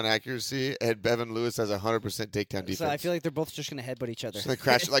 takedown accuracy, and Bevan Lewis has 100% takedown defense. So I feel like they're both just gonna headbutt each other. Just like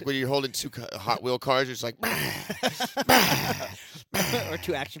crash, like when you're holding two Hot Wheel cars, you're just like, or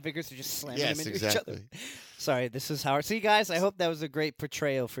two action figures are just slamming yes, them into exactly. each other. Sorry, this is Howard. See, guys, I hope that was a great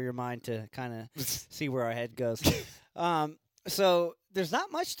portrayal for your mind to kind of see where our head goes. So there's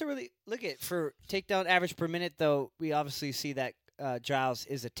not much to really look at for takedown average per minute, though. We obviously see that Giles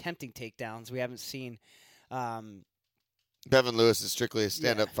is attempting takedowns. We haven't seen. Bevan Lewis is strictly a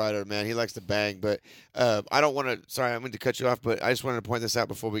stand-up fighter, man. He likes to bang, but I don't want to. Sorry, I'm going to cut you off, but I just wanted to point this out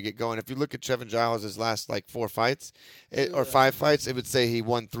before we get going. If you look at Trevin Giles' last like 4 fights or 5 fights, it would say he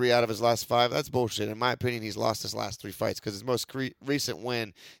won 3 out of his last 5. That's bullshit. In my opinion, he's lost his last 3 fights because his most recent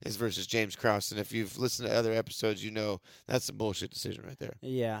win is versus James Krause. And if you've listened to other episodes, you know that's a bullshit decision right there.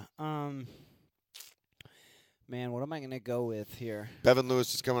 Yeah. Man, what am I going to go with here? Bevan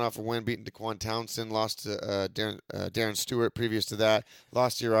Lewis is coming off a win, beating Daquan Townsend, lost to Darren Stewart previous to that,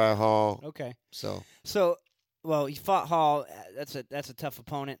 lost to Uriah Hall. Okay. So, well, he fought Hall. That's a tough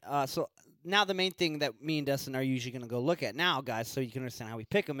opponent. So now the main thing that me and Dustin are usually going to go look at now, guys, so you can understand how we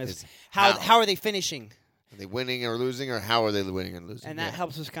pick them, is how are they finishing? Are they winning or losing, or how are they winning and losing? And that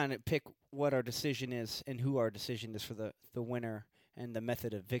helps us kind of pick what our decision is and who our decision is for the winner and the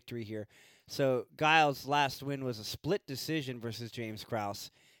method of victory here. So Giles' last win was a split decision versus James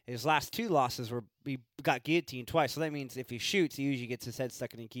Krause. His last 2 losses were he got guillotined twice. So that means if he shoots, he usually gets his head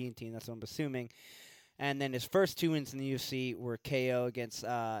stuck in a guillotine. That's what I'm assuming. And then his first 2 wins in the UFC were KO against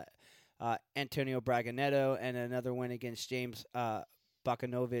Antonio Braganetto and another win against James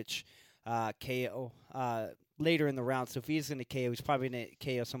Bakanovich, KO later in the round. So if he's going to KO, he's probably going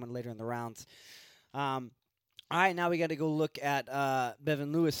to KO someone later in the rounds. All right, now we got to go look at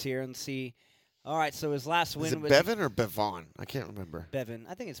Bevan Lewis here and see. All right, so his last win was Bevan or Bevan? I can't remember. Bevan.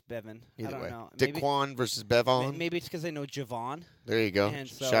 I think it's Bevan. Either I don't way. know. Daquan versus Bevan. Maybe it's because they know Javon. There you go. And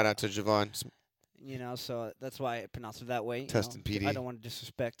so, shout out to Javon. You know, so that's why I pronounce it that way. Tustin PD. I don't want to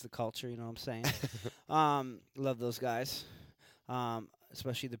disrespect the culture. You know what I'm saying? Love those guys,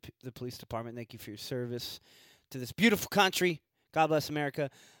 especially the police department. Thank you for your service to this beautiful country. God bless America.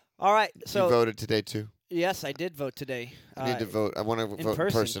 All right, so you voted today too. Yes, I did vote today. I need to vote. I want to vote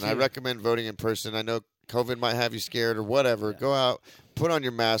in person. too. I recommend voting in person. I know COVID might have you scared or whatever. Yeah. Go out, put on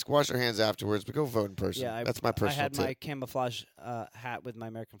your mask, wash your hands afterwards, but go vote in person. Yeah, that's my personal I had tip. my camouflage hat with my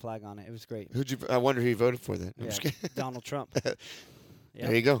American flag on it. It was great. I wonder who you voted for then. I'm Yeah, just kidding. Donald Trump. Yeah.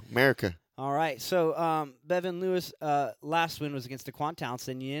 There you go, America. All right, so Bevan Lewis' last win was against Daquan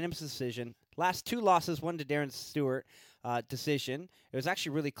Townsend, unanimous decision. Last 2 losses, one to Darren Stewart, decision. It was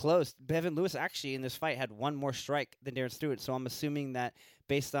actually really close. Bevan Lewis actually in this fight had 1 more strike than Darren Stewart, so I'm assuming that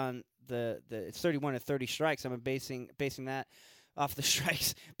based on it's 31 to 30 strikes, I'm basing that off the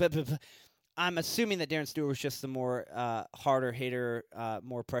strikes. But I'm assuming that Darren Stewart was just the more harder hitter,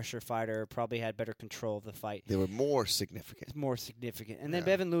 more pressure fighter, probably had better control of the fight. They were more significant. More significant. And then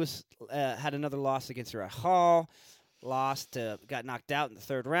Bevan Lewis had another loss against Uriah Hall, got knocked out in the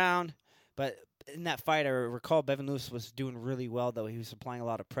 3rd round. But in that fight, I recall Bevan Lewis was doing really well, though. He was applying a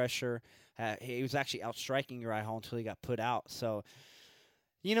lot of pressure. He was actually outstriking Uriah Hall until he got put out. So,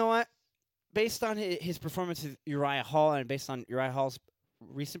 you know what? Based on his performance with Uriah Hall and based on Uriah Hall's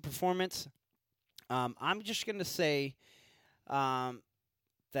recent performance, I'm just going to say that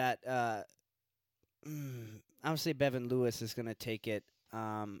I'm going to say Bevan Lewis is going to take it.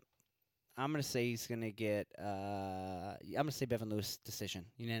 I'm going to say he's going to get I'm going to say Bevan Lewis decision,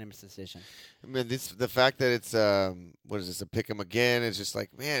 unanimous decision. I mean, the fact that it's what is this, a pick 'em again? It's just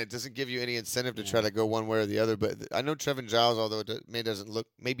like, man, it doesn't give you any incentive to try to go one way or the other. But I know Trevin Giles, although it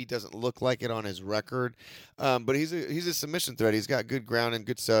maybe doesn't look like it on his record, but he's a submission threat. He's got good ground and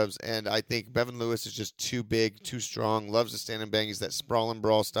good subs, and I think Bevan Lewis is just too big, too strong, loves to stand and bang. He's that sprawl and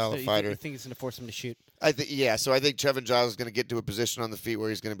brawl style of fighter. You think he's going to force him to shoot? I think So I think Trevin Giles is going to get to a position on the feet where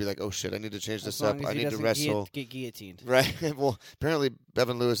he's going to be like, "Oh shit, I need to change this up. I need to wrestle." Get guillotined. Right. Well, apparently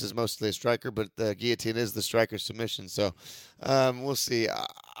Bevan Lewis is mostly a striker, but the guillotine is the striker submission. So we'll see.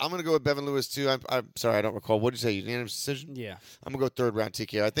 I'm going to go with Bevan Lewis too. I'm sorry, I don't recall. What did you say? Unanimous decision? Yeah. I'm going to go 3rd round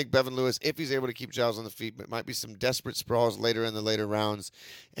TKO. I think Bevan Lewis, if he's able to keep Giles on the feet, but might be some desperate sprawls later in the later rounds,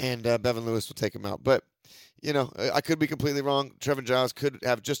 and Bevan Lewis will take him out. But I could be completely wrong. Trevin Giles could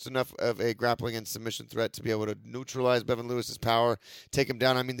have just enough of a grappling and submission threat to be able to neutralize Bevan Lewis's power, take him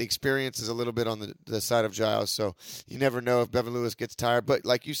down. I mean, the experience is a little bit on the side of Giles, so you never know if Bevan Lewis gets tired. But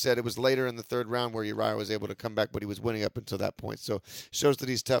like you said, it was later in the 3rd round where Uriah was able to come back, but he was winning up until that point. So shows that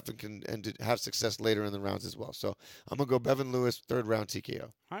he's tough and can have success later in the rounds as well. So I'm going to go Bevan Lewis, 3rd round TKO.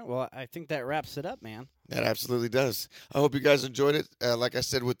 All right, well, I think that wraps it up, man. That absolutely does. I hope you guys enjoyed it. Like I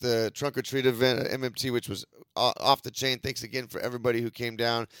said, with the Trunk or Treat event at MMT, which was off the chain. Thanks again for everybody who came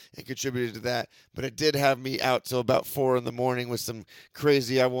down and contributed to that. But it did have me out till about 4 in the morning with some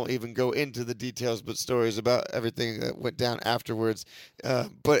crazy, I won't even go into the details, but stories about everything that went down afterwards.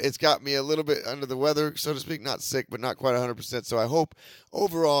 But it's got me a little bit under the weather, so to speak. Not sick, but not quite 100%. So I hope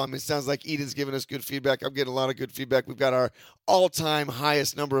overall, it sounds like Eden's giving us good feedback. I'm getting a lot of good feedback. We've got our all-time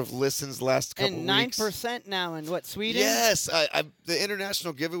highest number of listens last couple and weeks. 9% now in Sweden? Yes, the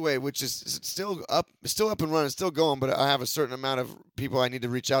international giveaway, which is still up and running, still going, but I have a certain amount of people I need to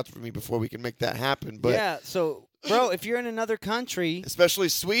reach out to for me before we can make that happen. But yeah, so bro, if you're in another country, especially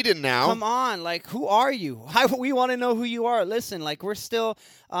Sweden now, come on, like, who are you? We want to know who you are. Listen, like, we're still,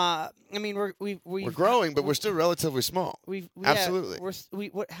 we're growing, but we're still relatively small. Absolutely.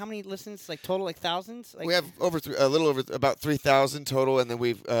 How many listens? Like total, like thousands? Like, we have a little over about 3,000 total, and then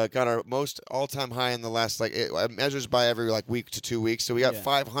we've got our most all-time high in the last it measures by every week to 2 weeks. So we got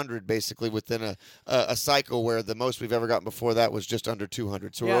 500 basically within a cycle, where the most we've ever gotten before that was just under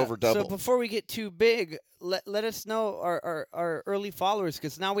 200. So we're over double. So before we get too big, let us know our early followers,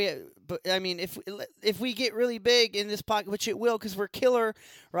 because now if we get really big in this pocket, which it will, because we're killer,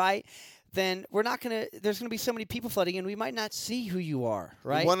 right? Then there's gonna be so many people flooding in, we might not see who you are,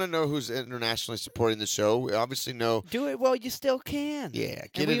 right? We want to know who's internationally supporting the show. We obviously know. Do it while you still can. Yeah,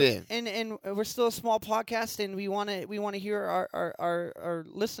 get it in. And we're still a small podcast, and we want to hear our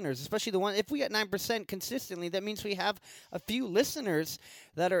listeners, especially the one. If we got 9% consistently, that means we have a few listeners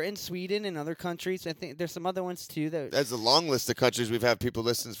that are in Sweden and other countries. I think there's some other ones too. That's a long list of countries we've had people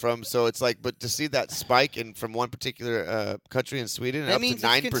listen from. So it's but to see that spike from one particular country in Sweden up to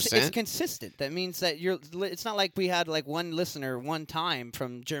 9%. It's consistent. That means that it's not like we had one listener one time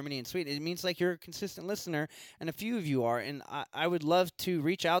from Germany and Sweden. It means you're a consistent listener, and a few of you are. And I would love to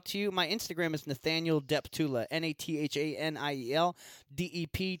reach out to you. My Instagram is Nathaniel Deptula, Nathaniel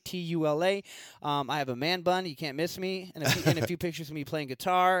Deptula. I have a man bun. You can't miss me. And a few pictures of me playing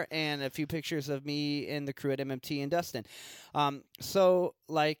guitar, and a few pictures of me and the crew at MMT and Dustin. So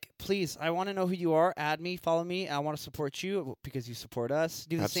please, I want to know who you are. Add me, follow me. I want to support you because you support us.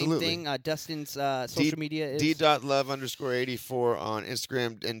 Do the same thing. Dustin's social media is D.love_84 on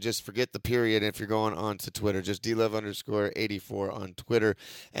Instagram, and just forget the period if you're going on to Twitter. Just DLove_84 on Twitter.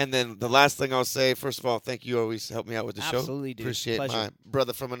 And then the last thing I'll say, first of all, thank you. Always help me out with the show. Absolutely, dude. Appreciate Pleasure. my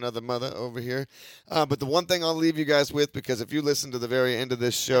brother from another mother over here. But the one thing I'll leave you guys with, because if you listen to the very end of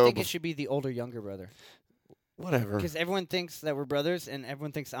this show, I think it should be the older, younger brother. Whatever. Because everyone thinks that we're brothers, and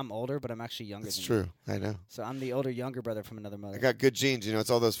everyone thinks I'm older, but I'm actually younger. It's true. I know. So I'm the older, younger brother from another mother. I got good genes. It's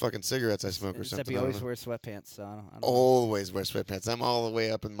all those fucking cigarettes I smoke or something. Except he always wears sweatpants. So I don't always wear sweatpants. I'm all the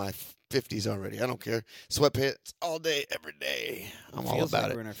way up in my 50s already. I don't care. Sweatpants all day, every day. I'm all about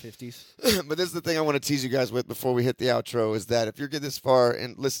it. We're in our 50s. But this is the thing I want to tease you guys with before we hit the outro, is that if you're getting this far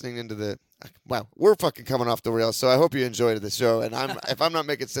and listening into the wow, we're fucking coming off the rails, so I hope you enjoyed the show. And if I'm not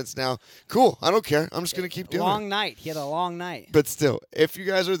making sense now, cool. I don't care. I'm just going to keep doing it. Long night. He had a long night. But still, if you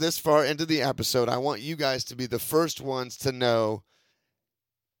guys are this far into the episode, I want you guys to be the first ones to know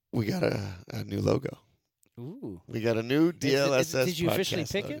we got a new logo. Ooh. We got a new DLSS Did you officially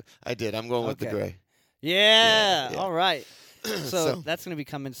podcast pick logo. it? I did. I'm going with the gray. Yeah. Yeah. All right. So that's going to be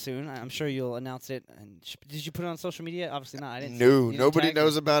coming soon. I'm sure you'll announce it. And did you put it on social media? Obviously not. I didn't. No, nobody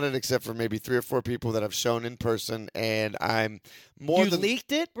knows about it except for maybe 3 or 4 people that I've shown in person, and I'm more You than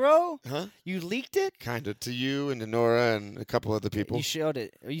leaked it, bro? Huh? You leaked it? Kind of to you and to Nora and a couple other people. You showed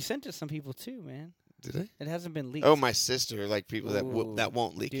it. You sent it to some people too, man. Did I? It hasn't been leaked. Oh, my sister, people that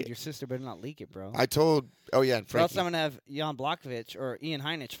won't leak Dude, it. your sister better not leak it, bro. I told. Oh yeah, and Or else Frankie. I'm gonna have Jan Blachowicz or Ian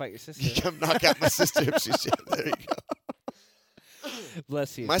Heinich fight your sister. Come knock out my sister if she's there. You go.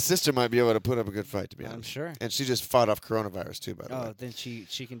 Bless you. My sister might be able to put up a good fight, to be honest. I'm sure. And she just fought off coronavirus, too, by the way. Oh, then she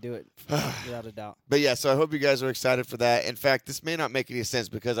can do it without a doubt. But yeah, so I hope you guys are excited for that. In fact, this may not make any sense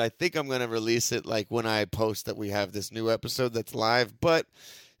because I think I'm going to release it like when I post that we have this new episode that's live. But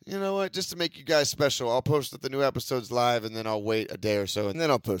you know what? Just to make you guys special, I'll post that the new episode's live and then I'll wait a day or so and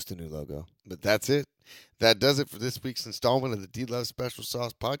then I'll post a new logo. But that's it. That does it for this week's installment of the D-Love Special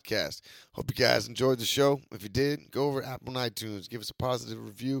Sauce Podcast. Hope you guys enjoyed the show. If you did, go over to Apple and iTunes. Give us a positive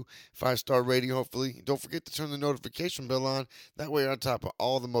review, 5-star rating, hopefully. Don't forget to turn the notification bell on. That way you're on top of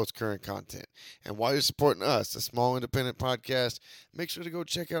all the most current content. And while you're supporting us, a small independent podcast, make sure to go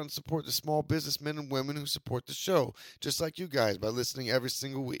check out and support the small businessmen and women who support the show, just like you guys, by listening every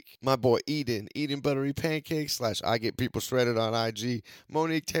single week. My boy Eden, Eden Buttery Pancakes / I Get People Shredded on IG.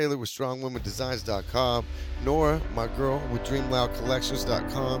 Monique Taylor with StrongWomenDesigns.com. Nora, my girl, with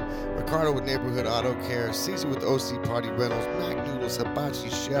DreamLoudCollections.com. Ricardo with Neighborhood Auto Care. Caesar with OC Party Rentals. Mac Noodles, Hibachi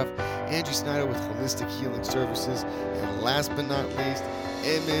Chef. Angie Snyder with Holistic Healing Services. And last but not least,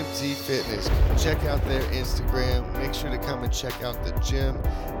 MMT Fitness. Check out their Instagram. Make sure to come and check out the gym.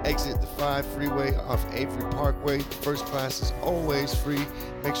 Exit the 5 freeway off Avery Parkway. The first class is always free.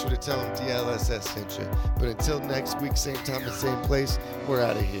 Make sure to tell them DLSS sent you. But until next week, same time and same place, we're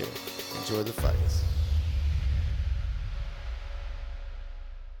out of here. Enjoy the fights.